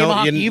what fucking game of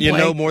hockey you play. You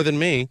know more than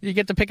me. You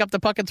get to pick up the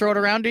puck and throw it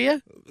around, do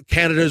you?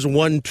 Canada's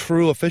one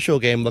true official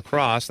game,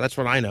 lacrosse. That's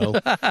what I know.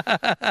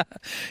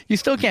 You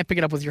still can't pick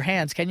it up with your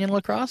hands, can you, in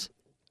lacrosse?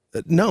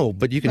 No,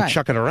 but you can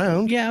chuck it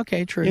around. Yeah,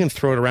 okay, true. You can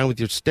throw it around with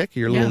your stick,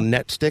 your little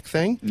net stick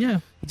thing.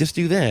 Yeah. Just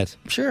do that.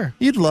 Sure.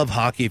 You'd love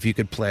hockey if you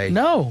could play.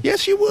 No.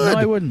 Yes, you would. No,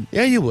 I wouldn't.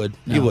 Yeah, you would.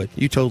 No. You would.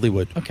 You totally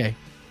would. Okay.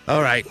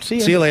 All right. See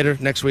you later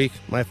next week.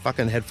 My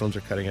fucking headphones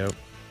are cutting out.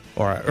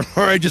 Or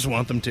I just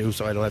want them to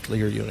so I don't have to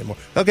hear you anymore.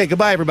 Okay,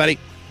 goodbye, everybody.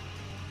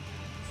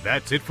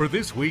 That's it for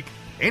this week.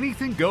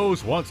 Anything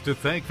Goes wants to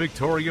thank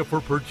Victoria for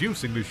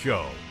producing the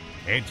show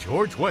and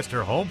George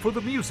Westerholm for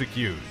the music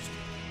used.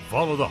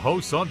 Follow the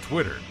hosts on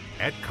Twitter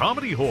at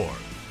Comedy Whore,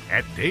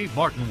 at Dave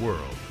Martin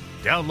World.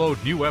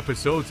 Download new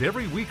episodes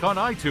every week on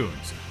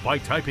iTunes by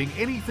typing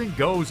Anything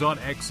Goes on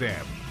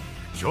XM.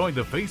 Join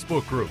the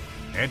Facebook group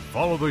and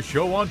follow the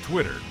show on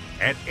Twitter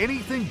at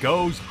Anything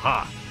Goes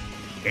Ha.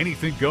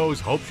 Anything Goes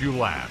hopes you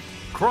laugh,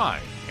 cry,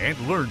 and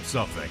learn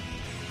something.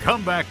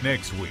 Come back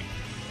next week.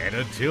 And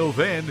until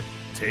then,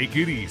 take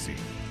it easy.